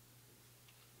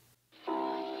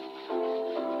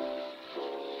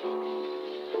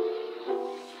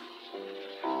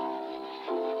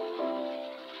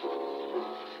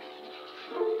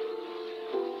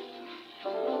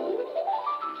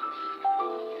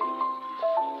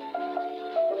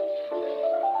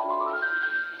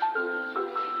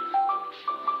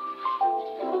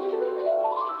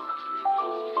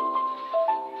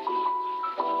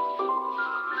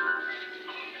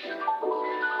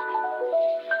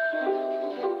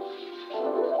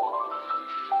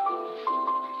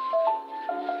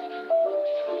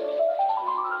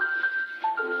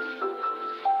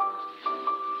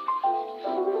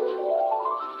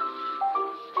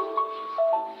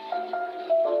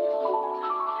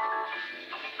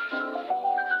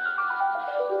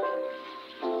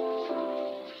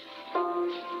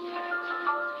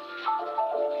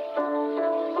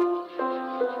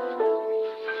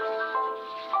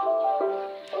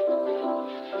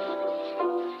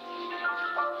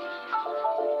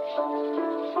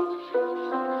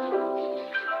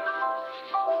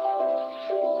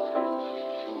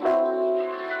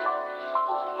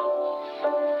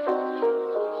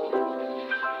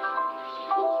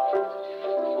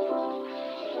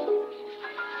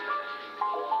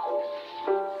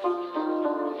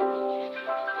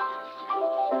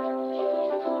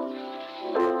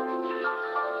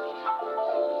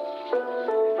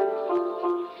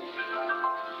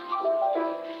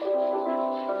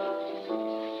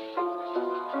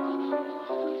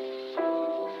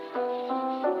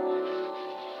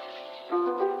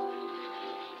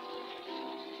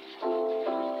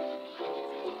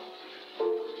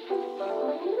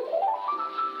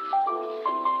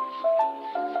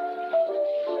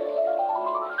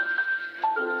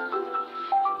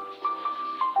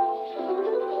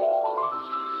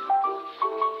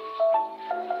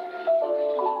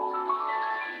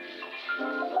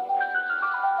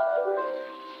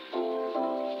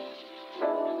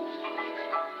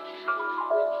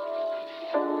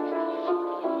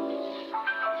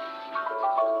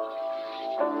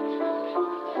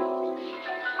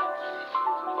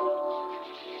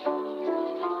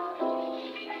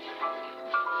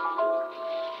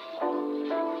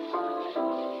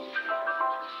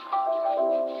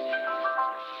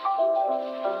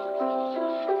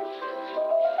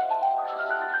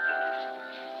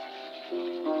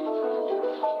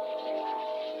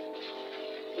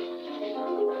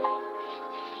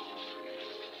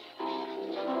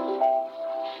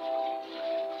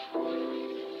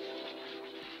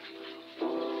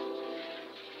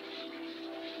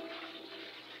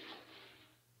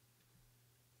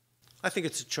 I think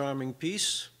it's a charming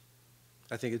piece.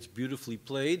 I think it's beautifully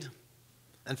played.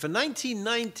 And for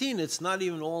 1919, it's not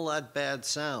even all that bad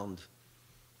sound.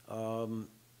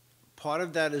 Part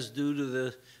of that is due to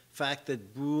the fact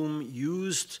that Broome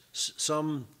used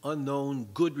some unknown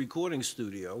good recording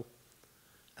studio,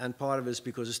 and part of it is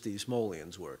because of Steve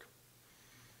Smolian's work.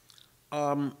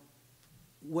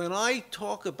 When I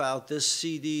talk about this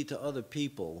CD to other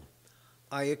people,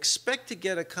 I expect to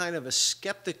get a kind of a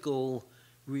skeptical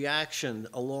reaction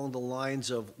along the lines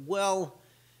of, well,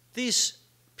 these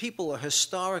people are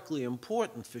historically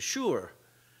important for sure,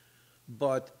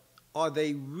 but are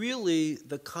they really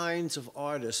the kinds of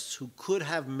artists who could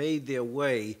have made their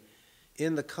way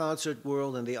in the concert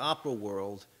world and the opera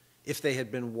world if they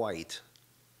had been white?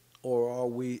 Or are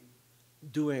we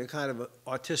doing a kind of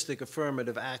artistic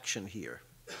affirmative action here?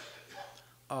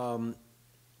 I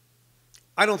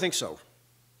don't think so.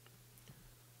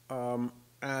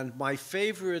 And my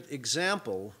favorite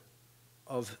example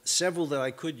of several that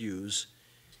I could use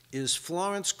is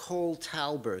Florence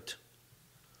Cole-Talbert,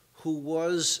 who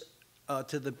was,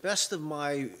 to the best of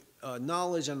my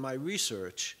knowledge and my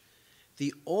research,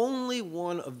 the only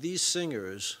one of these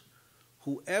singers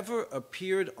who ever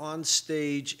appeared on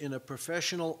stage in a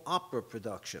professional opera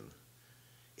production.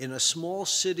 In a small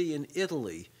city in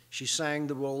Italy, she sang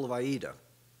the role of Aida.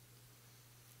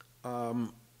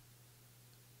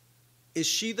 Is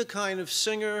she the kind of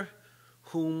singer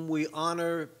whom we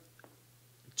honor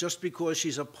just because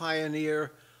she's a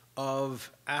pioneer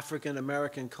of African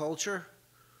American culture?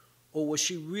 Or was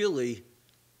she really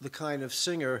the kind of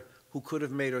singer who could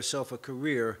have made herself a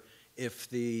career if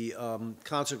the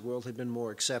concert world had been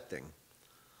more accepting?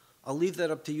 I'll leave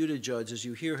that up to you to judge as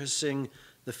you hear her sing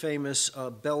the famous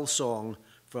bell song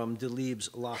from Delibes'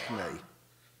 Lakmé.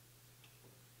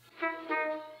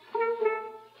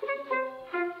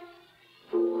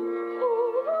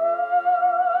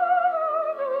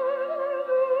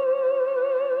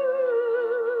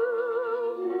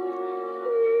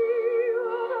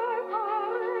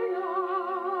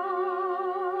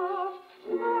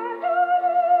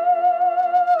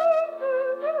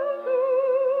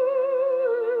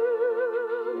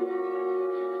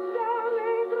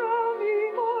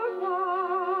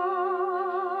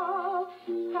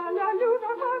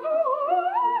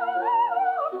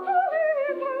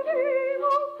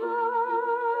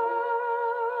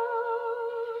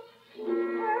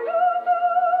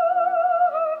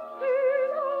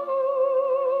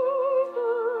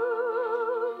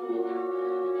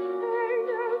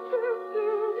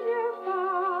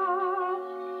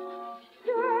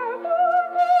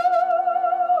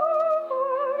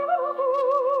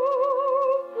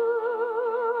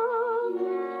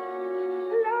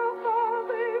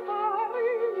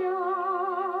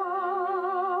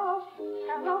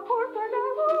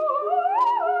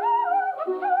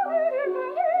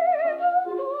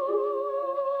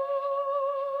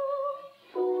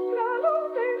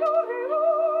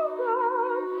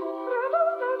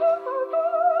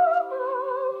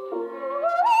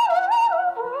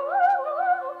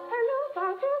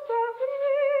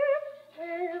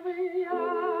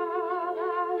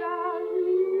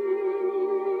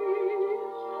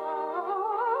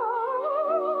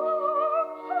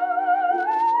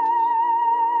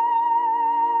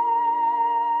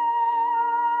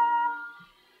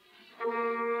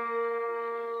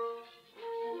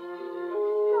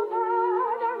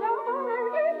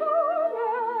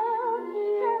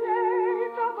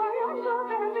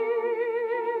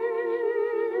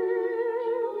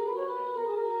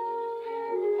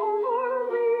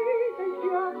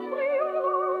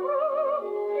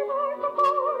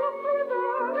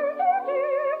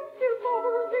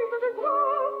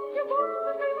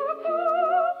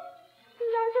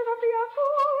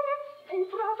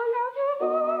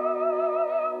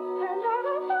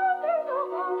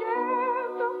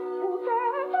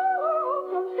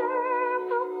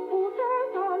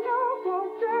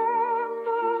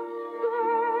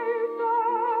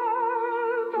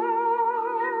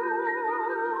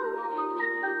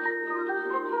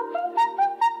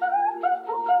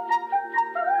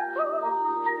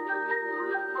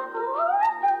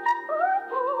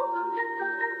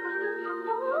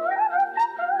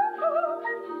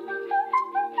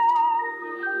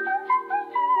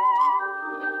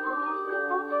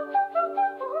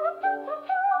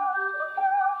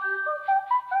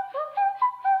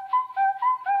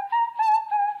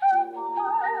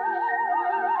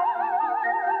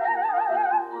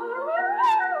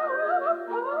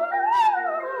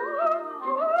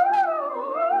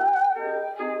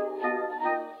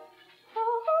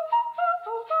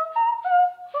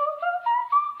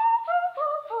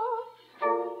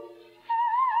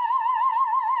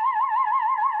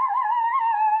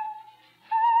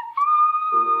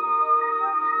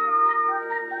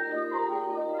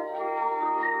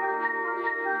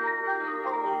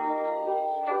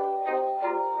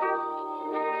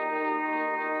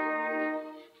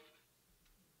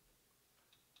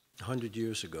 100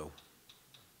 years ago.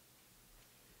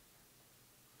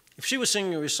 If she was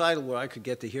singing a recital where I could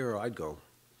get to hear her, I'd go.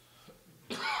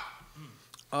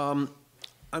 I'm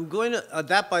going to,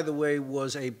 that, by the way,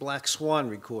 was a Black Swan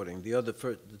recording.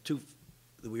 The two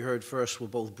that we heard first were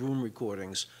both Broome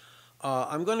recordings.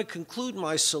 I'm going to conclude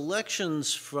my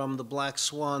selections from the Black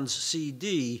Swans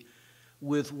CD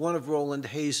with one of Roland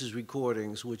Hayes'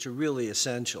 recordings, which are really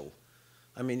essential.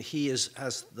 I mean, he has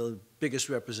the biggest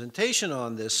representation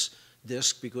on this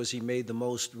disc because he made the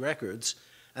most records.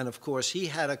 And of course, he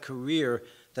had a career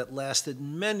that lasted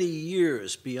many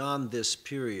years beyond this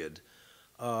period.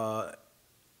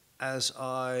 As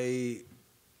I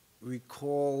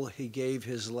recall, he gave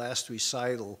his last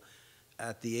recital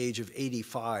at the age of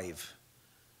 85.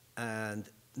 And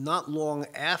not long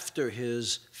after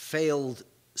his failed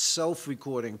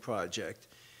self-recording project,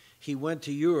 he went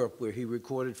to Europe where he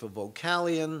recorded for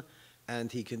Vocalion,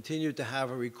 and he continued to have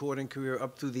a recording career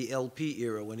up through the LP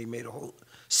era when he made a whole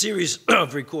series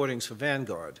of recordings for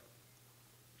Vanguard.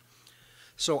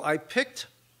 So I picked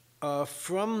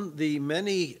from the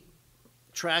many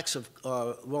tracks of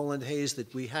Roland Hayes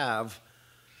that we have,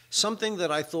 something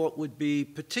that I thought would be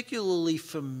particularly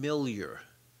familiar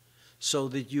so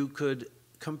that you could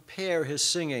compare his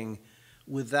singing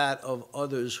with that of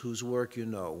others whose work you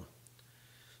know.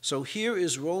 So here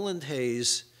is Roland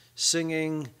Hayes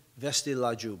singing Vesti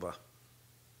la Juba.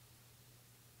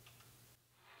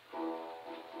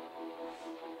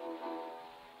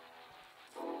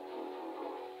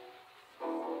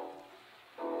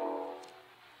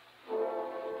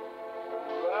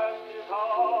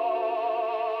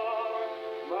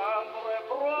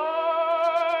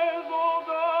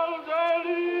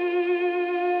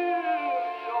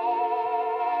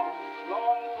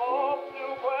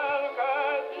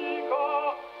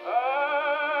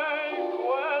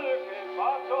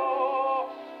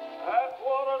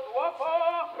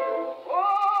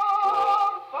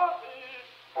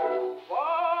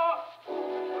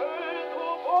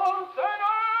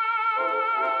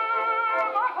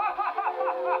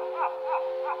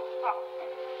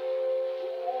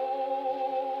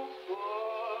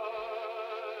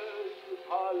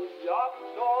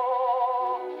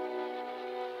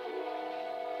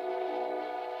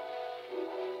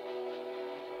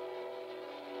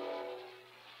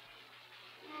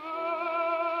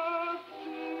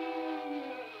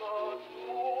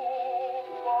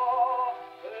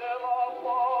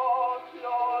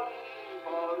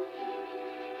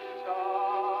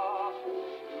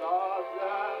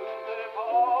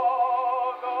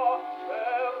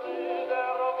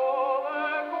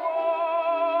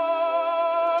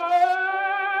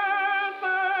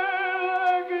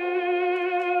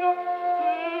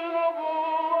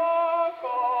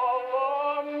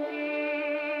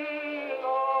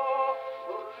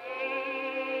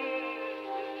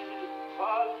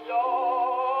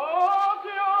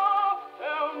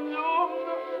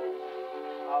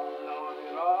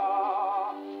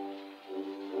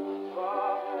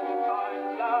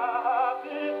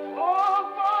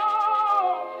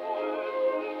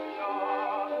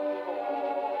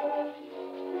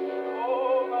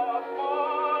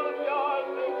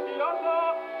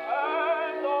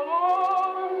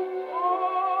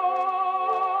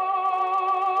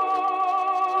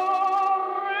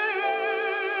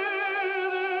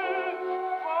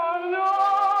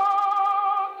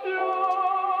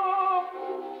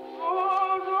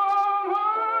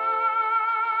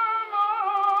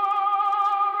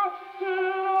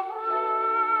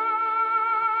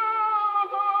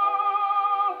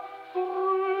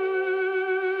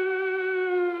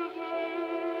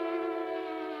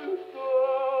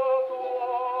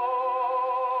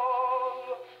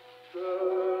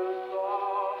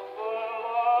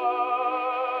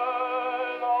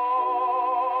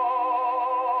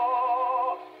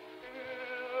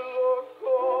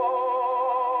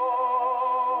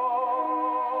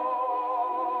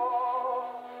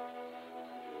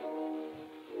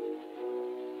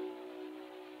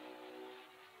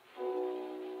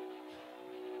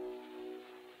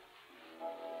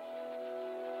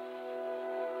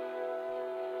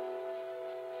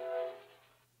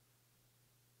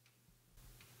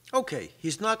 Okay,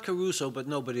 he's not Caruso, but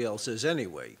nobody else is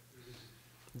anyway.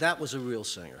 That was a real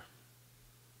singer.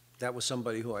 That was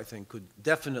somebody who I think could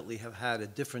definitely have had a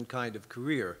different kind of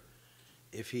career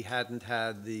if he hadn't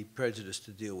had the prejudice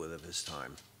to deal with of his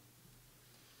time.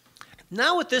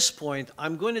 Now at this point,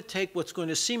 I'm going to take what's going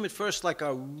to seem at first like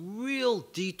a real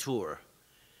detour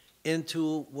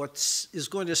into what is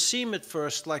going to seem at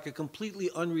first like a completely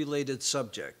unrelated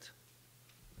subject.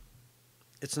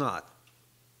 It's not.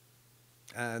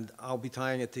 And I'll be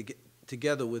tying it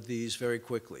together with these very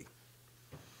quickly.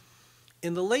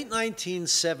 In the late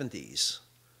 1970s,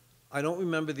 I don't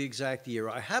remember the exact year,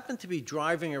 I happened to be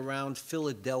driving around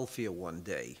Philadelphia one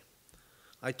day.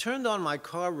 I turned on my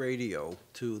car radio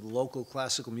to the local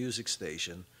classical music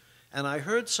station, and I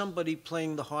heard somebody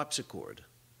playing the harpsichord.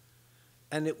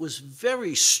 And it was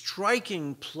very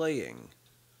striking playing.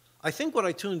 I think what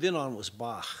I tuned in on was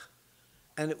Bach,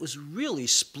 and it was really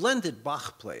splendid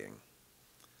Bach playing.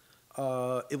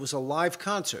 It was a live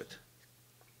concert.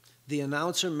 The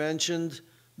announcer mentioned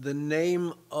the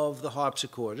name of the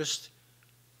harpsichordist,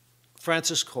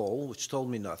 Francis Cole, which told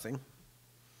me nothing.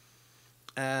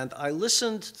 And I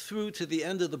listened through to the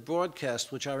end of the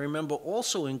broadcast, which I remember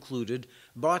also included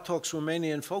Bartók's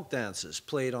Romanian folk dances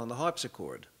played on the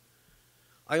harpsichord.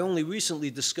 I only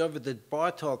recently discovered that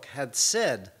Bartók had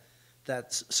said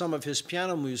that some of his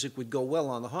piano music would go well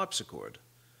on the harpsichord.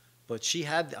 But she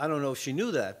had, I don't know if she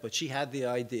knew that, but she had the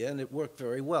idea, and it worked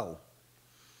very well.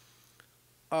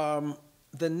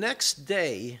 The next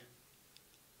day,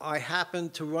 I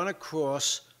happened to run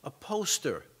across a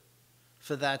poster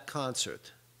for that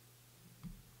concert.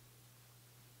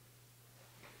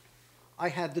 I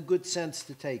had the good sense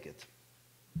to take it.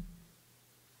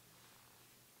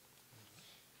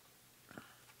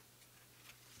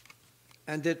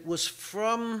 And it was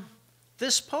from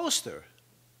this poster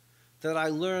that I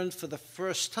learned for the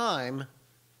first time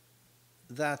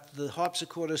that the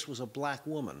harpsichordist was a black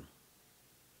woman.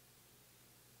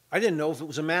 I didn't know if it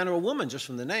was a man or a woman just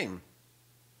from the name.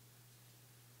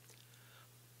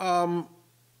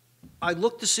 I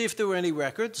looked to see if there were any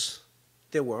records.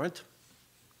 There weren't.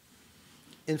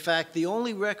 In fact, the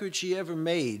only record she ever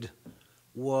made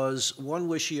was one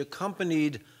where she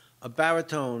accompanied a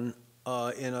baritone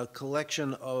in a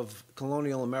collection of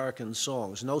colonial American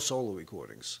songs, no solo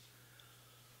recordings.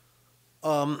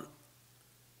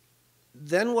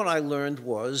 Then what I learned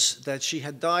was that she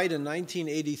had died in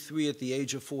 1983 at the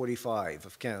age of 45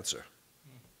 of cancer.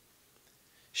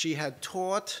 She had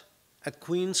taught at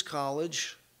Queens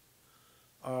College.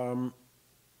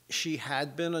 She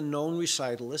had been a known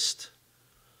recitalist.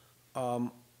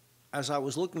 As I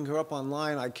was looking her up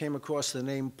online, I came across the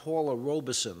name Paula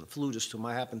Robeson, flutist whom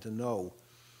I happen to know.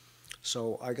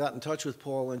 So I got in touch with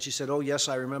Paula, and she said, oh, yes,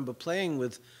 I remember playing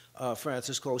with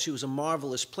Francis Cole. She was a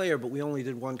marvelous player, but we only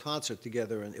did one concert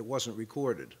together, and it wasn't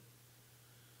recorded.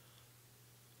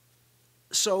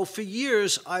 So for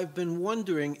years, I've been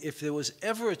wondering if there was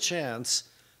ever a chance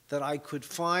that I could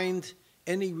find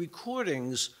any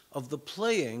recordings of the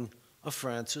playing of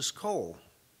Francis Cole.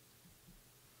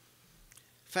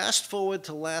 Fast forward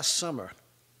to last summer,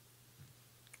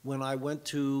 when I went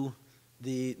to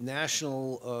the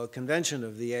national convention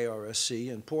of the ARSC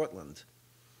in Portland.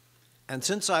 And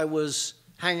since I was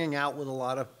hanging out with a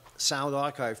lot of sound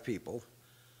archive people,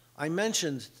 I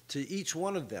mentioned to each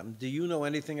one of them, do you know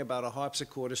anything about a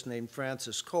harpsichordist named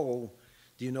Francis Cole?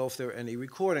 Do you know if there are any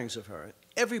recordings of her?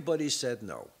 Everybody said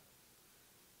no.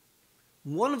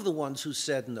 One of the ones who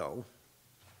said no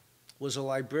was a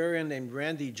librarian named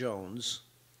Randy Jones,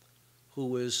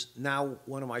 who is now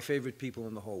one of my favorite people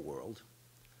in the whole world.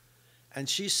 And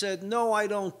she said, no, I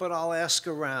don't, but I'll ask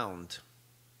around.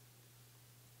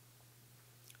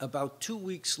 About 2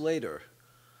 weeks later,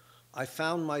 I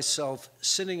found myself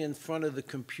sitting in front of the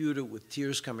computer with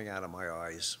tears coming out of my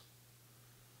eyes.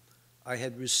 I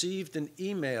had received an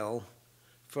email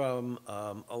from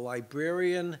a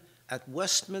librarian at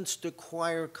Westminster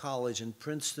Choir College in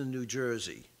Princeton, New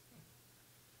Jersey.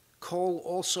 Cole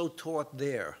also taught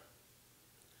there,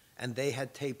 and they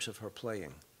had tapes of her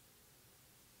playing.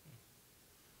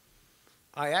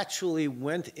 I actually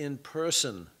went in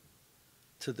person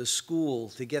to the school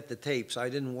to get the tapes. I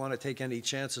didn't want to take any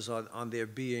chances on their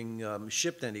being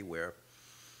shipped anywhere.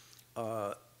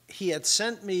 He had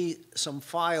sent me some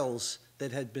files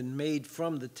that had been made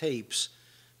from the tapes,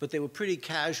 but they were pretty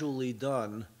casually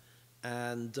done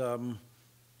and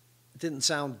didn't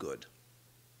sound good.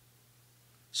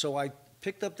 So I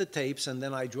picked up the tapes, and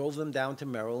then I drove them down to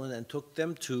Maryland and took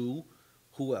them to,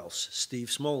 who else? Steve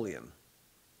Smolian,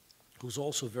 who's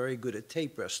also very good at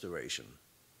tape restoration.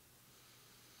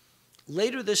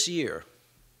 Later this year,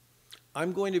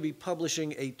 I'm going to be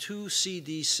publishing a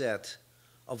 2-CD set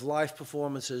of live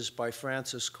performances by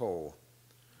Francis Cole.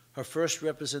 Her first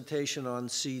representation on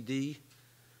CD,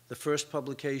 the first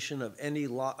publication of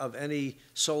any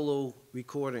solo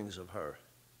recordings of her.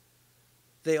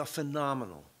 They are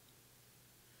phenomenal.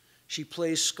 She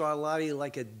plays Scarlatti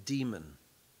like a demon.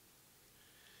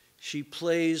 She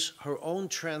plays her own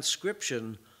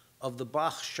transcription of the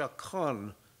Bach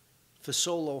chaconne for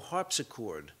solo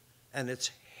harpsichord, and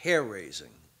it's hair-raising.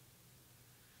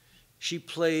 She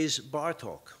plays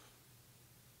Bartók.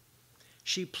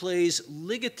 she plays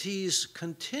Ligote's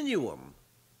Continuum,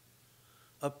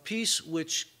 a piece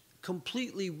which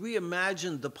completely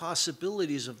reimagined the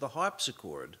possibilities of the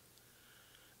harpsichord,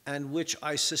 and which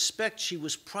I suspect she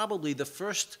was probably the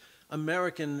first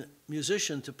American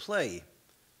musician to play.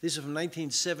 These are from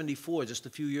 1974, just a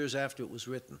few years after it was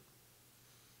written.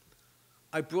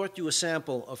 I brought you a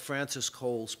sample of Frances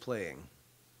Cole's playing.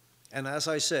 And as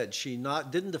I said, she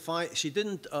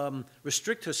didn't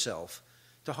restrict herself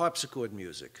to harpsichord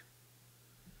music.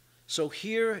 So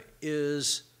here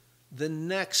is the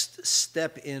next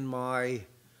step in my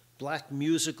Black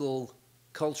musical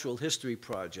cultural history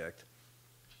project,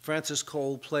 Frances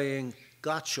Cole playing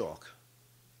Gottschalk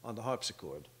on the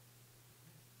harpsichord.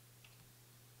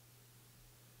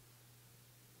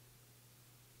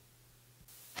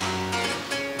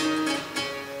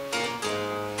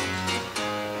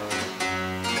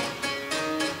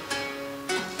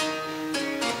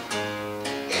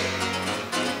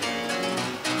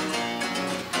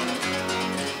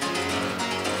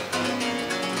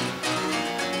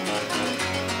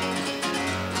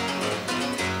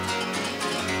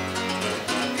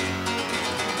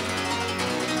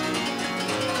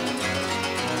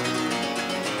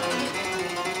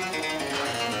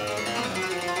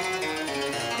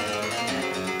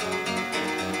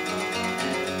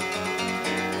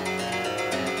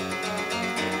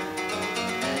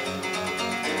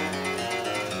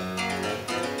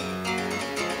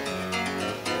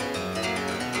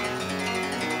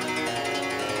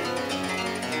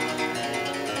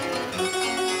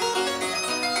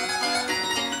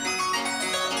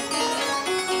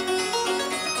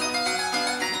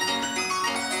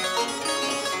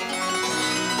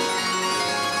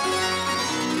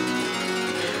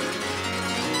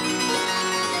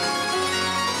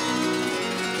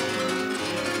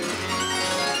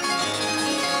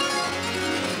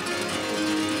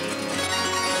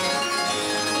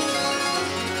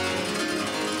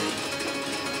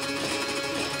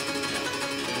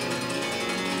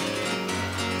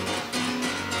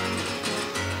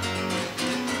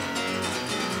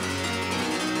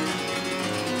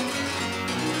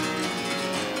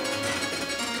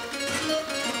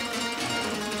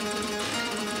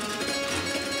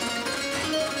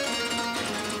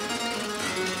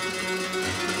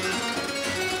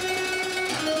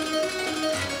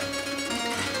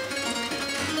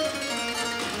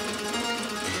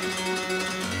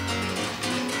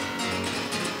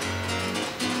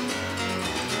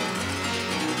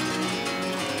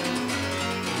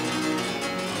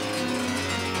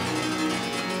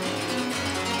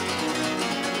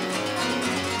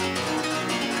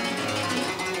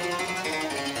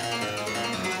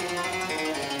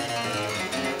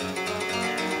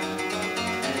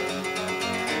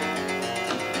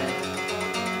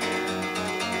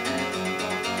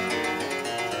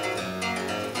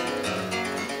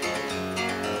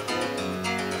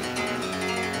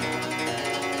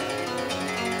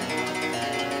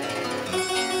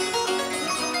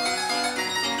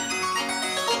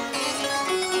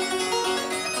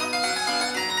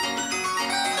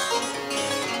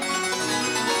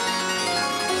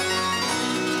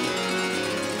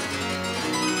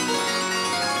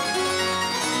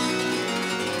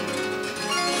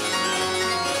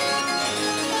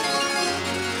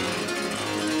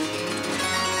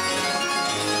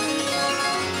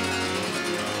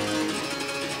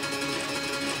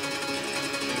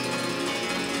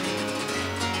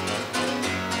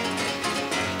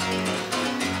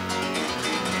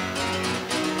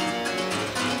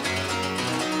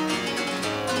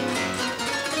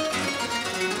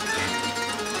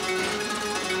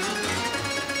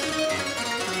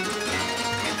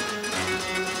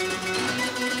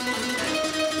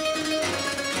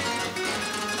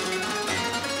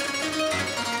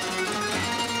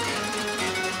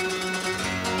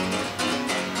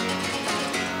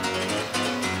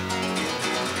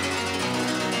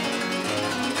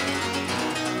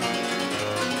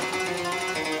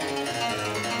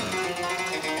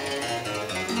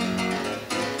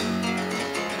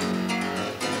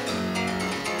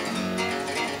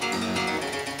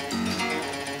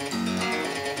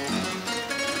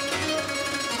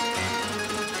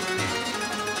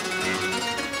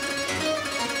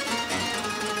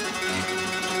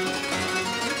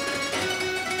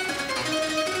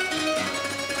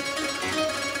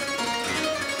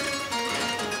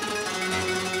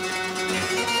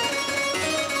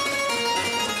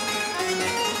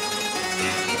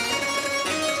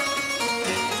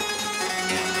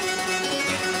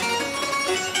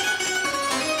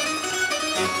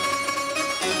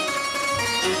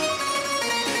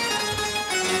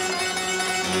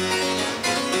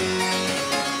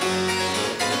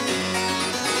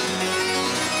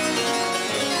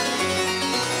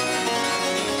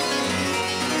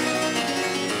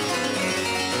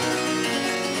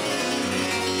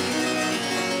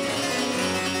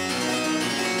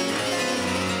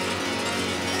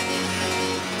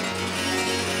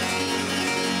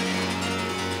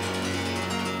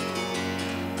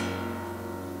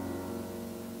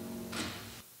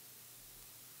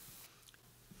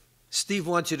 Steve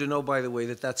wants you to know, by the way,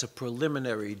 that that's a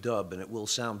preliminary dub, and it will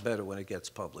sound better when it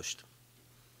gets published.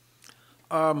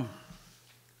 If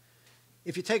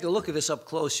you take a look at this up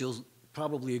close, you'll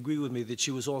probably agree with me that she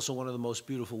was also one of the most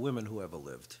beautiful women who ever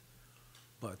lived.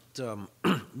 But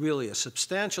really a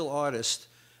substantial artist,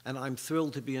 and I'm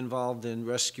thrilled to be involved in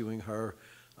rescuing her,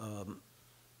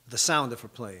 the sound of her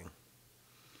playing.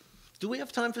 Do we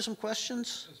have time for some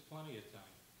questions? There's plenty of time.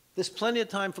 There's plenty of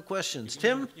time for questions.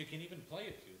 Tim? You can even play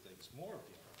a few things, more if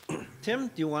you Tim,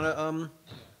 do you want to Hold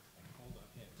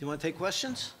on. take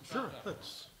questions? Sure.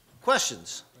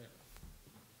 Questions?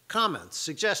 Comments?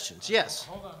 Suggestions? Yes.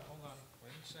 Hold on.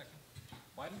 Wait a second.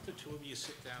 Why don't the two of you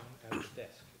sit down at the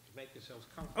desk to make yourselves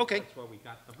comfortable? Okay. That's where we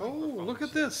got the Oh, microphones. look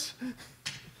at this.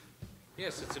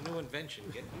 Yes, it's a new invention.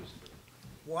 Get used to it.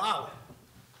 Wow.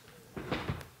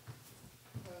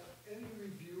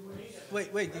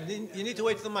 Wait, you need to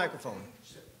wait for the microphone.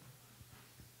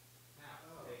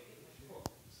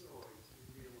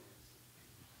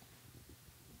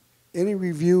 Any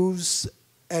reviews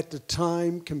at the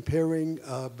time comparing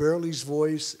Burleigh's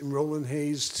voice and Roland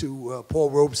Hayes to Paul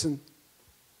Robeson?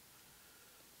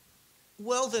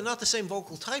 Well, they're not the same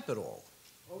vocal type at all.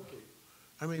 Okay.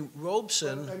 I mean,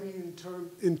 Robeson, I mean,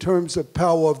 in terms of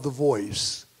power of the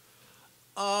voice.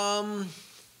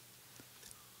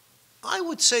 I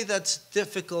would say that's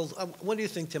difficult. What do you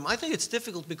think, Tim? I think it's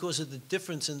difficult because of the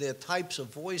difference in their types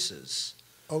of voices.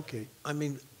 Okay. I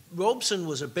mean, Robeson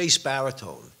was a bass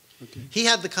baritone. Okay. He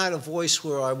had the kind of voice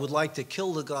where I would like to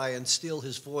kill the guy and steal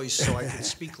his voice so I could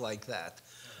speak like that.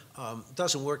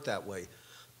 Doesn't work that way.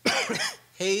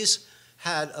 Hayes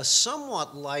had a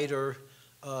somewhat lighter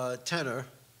tenor,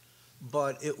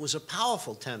 but it was a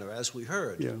powerful tenor, as we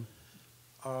heard. Yeah.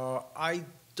 I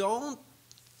don't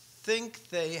think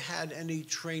they had any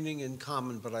training in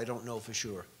common, but I don't know for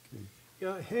sure.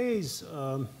 Yeah, Hayes,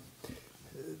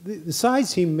 the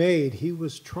size he made, he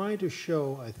was trying to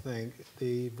show, I think,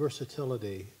 the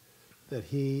versatility that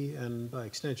he, and by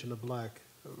extension, a black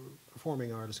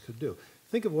performing artist could do.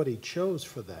 Think of what he chose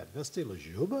for that. Veste la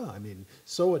Juba, I mean,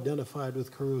 so identified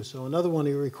with Caruso. Another one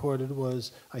he recorded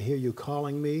was I Hear You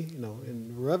Calling Me, you know,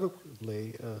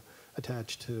 irrevocably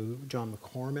attached to John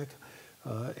McCormick,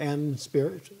 and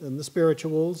the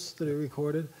spirituals that he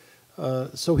recorded.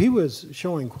 So he was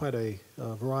showing quite a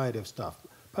variety of stuff.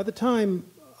 By the time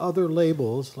other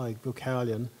labels like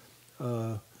Vocalion,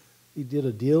 he did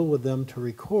a deal with them to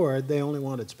record, they only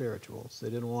wanted spirituals. They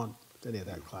didn't want any of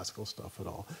that classical stuff at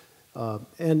all.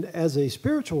 And as a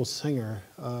spiritual singer,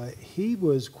 he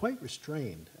was quite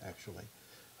restrained, actually.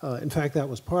 In fact, that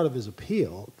was part of his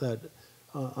appeal, that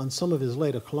on some of his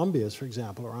later Columbias, for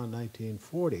example, around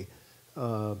 1940,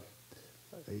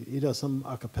 he does some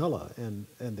a cappella, and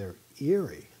they're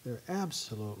eerie. They're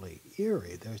absolutely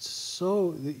eerie. They're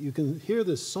so, you can hear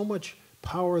there's so much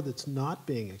power that's not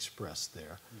being expressed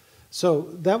there. So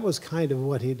that was kind of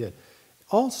what he did.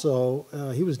 Also,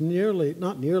 he was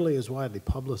not nearly as widely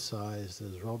publicized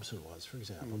as Robeson was, for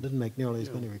example. Didn't make nearly as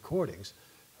many recordings,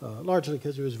 largely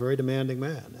because he was a very demanding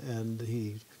man, and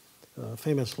he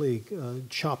famously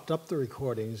chopped up the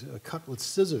recordings, cut with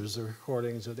scissors the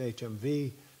recordings that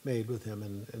HMV made with him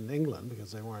in England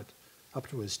because they weren't up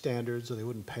to his standards, or they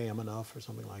wouldn't pay him enough or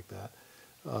something like that.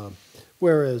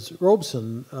 Whereas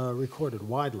Robeson recorded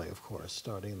widely, of course,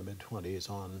 starting in the mid-20s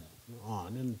on,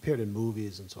 and appeared in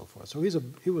movies and so forth. So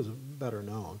he was better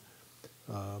known.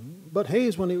 But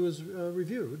Hayes, when he was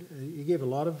reviewed, he gave a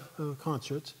lot of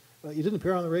concerts. He didn't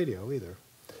appear on the radio either.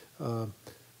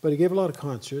 But he gave a lot of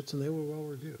concerts, and they were well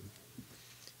reviewed.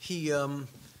 He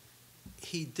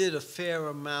did a fair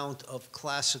amount of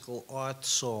classical art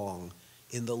song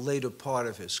in the later part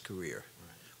of his career,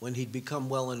 when he'd become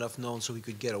well enough known so he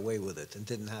could get away with it and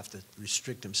didn't have to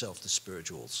restrict himself to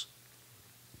spirituals.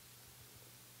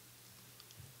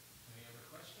 Any other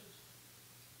questions?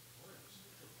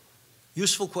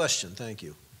 Useful question, thank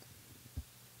you.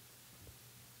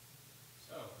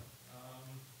 So,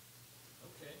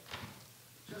 okay.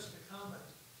 Just a comment.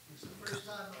 It's the first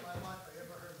time in my life I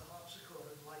ever heard the harpsichord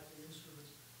and liked the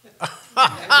instruments.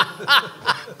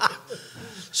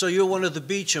 So you're one of the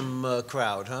Beecham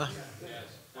crowd, huh? Yes.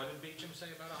 What did Beecham say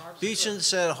about a harpsichord? Beecham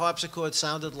said a harpsichord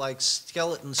sounded like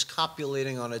skeletons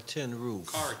copulating on a tin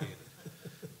roof. Corrugated.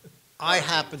 I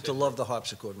happen to love the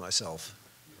harpsichord myself.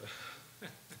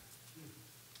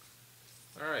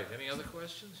 All right, any other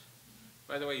questions?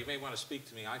 By the way, you may want to speak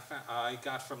to me. I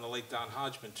got from the late Don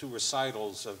Hodgman 2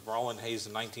 recitals of Roland Hayes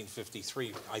in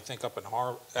 1953, I think up at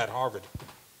Harvard,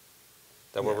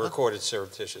 that were recorded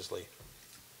surreptitiously.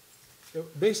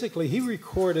 Basically, he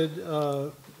recorded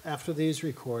after these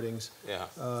recordings.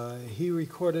 Yeah. He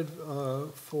recorded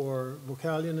for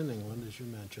Vocalion in England, as you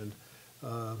mentioned.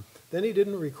 Then he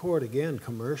didn't record again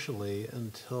commercially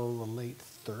until the late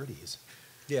 30s.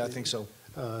 Yeah, I think so.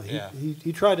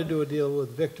 He tried to do a deal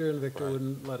with Victor, and Victor Right.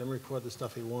 wouldn't let him record the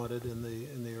stuff he wanted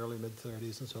in the early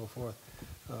mid-30s and so forth.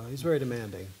 He's very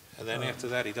demanding. And then after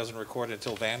that, he doesn't record it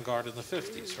until Vanguard in the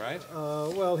 50s, right?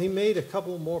 Well, he made a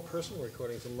couple more personal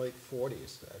recordings in the late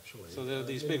 40s, actually. So there are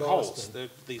these in big Boston. holes. There are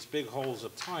these big holes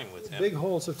of time with him. Big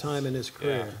holes of time in his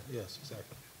career. Yes,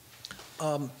 exactly.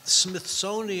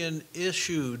 Smithsonian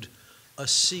issued a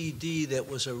CD that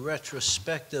was a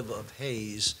retrospective of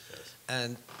Hayes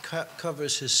and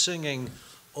covers his singing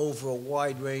over a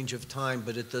wide range of time,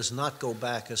 but it does not go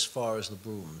back as far as the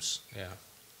Broomes. Yeah.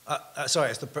 Sorry,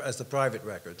 as the private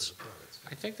records.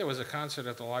 I think there was a concert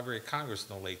at the Library of Congress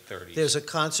in the late 30s. There's a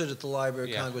concert at the Library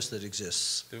of Yeah. Congress that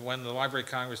exists. When the Library of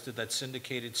Congress did that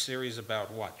syndicated series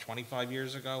about, what, 25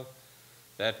 years ago?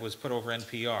 That was put over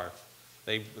NPR.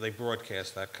 They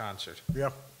broadcast that concert.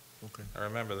 Yeah. Okay. I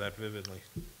remember that vividly.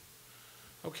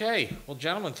 Okay, well,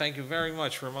 gentlemen, thank you very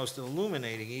much for a most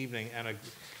illuminating evening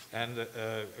and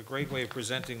a great way of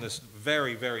presenting this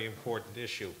very, very important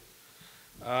issue.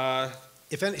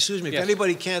 If Yes.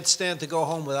 anybody can't stand to go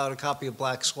home without a copy of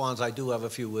Black Swans, I do have a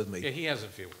few with me. Yeah, he has a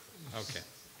few. Okay.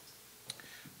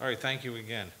 All right, thank you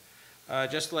again.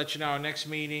 Just to let you know, our next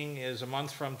meeting is a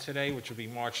month from today, which will be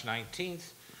March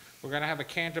 19th. We're going to have a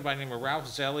cantor by the name of Ralph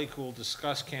Zelig who will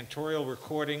discuss cantorial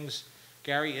recordings.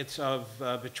 Gary, it's of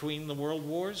between the world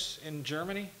wars in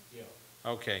Germany? Yeah.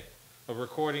 Okay. Of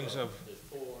recordings of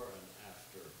Before and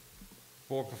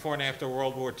after. before and after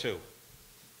World War II.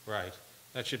 Right.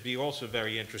 That should be also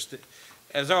very interesting.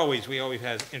 As always, we always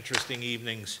have interesting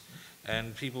evenings,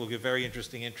 and people give very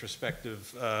interesting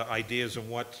introspective ideas on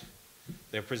what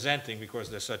they're presenting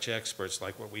because they're such experts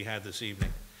like what we had this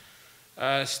evening.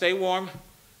 Stay warm.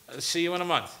 See you in a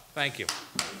month. Thank you.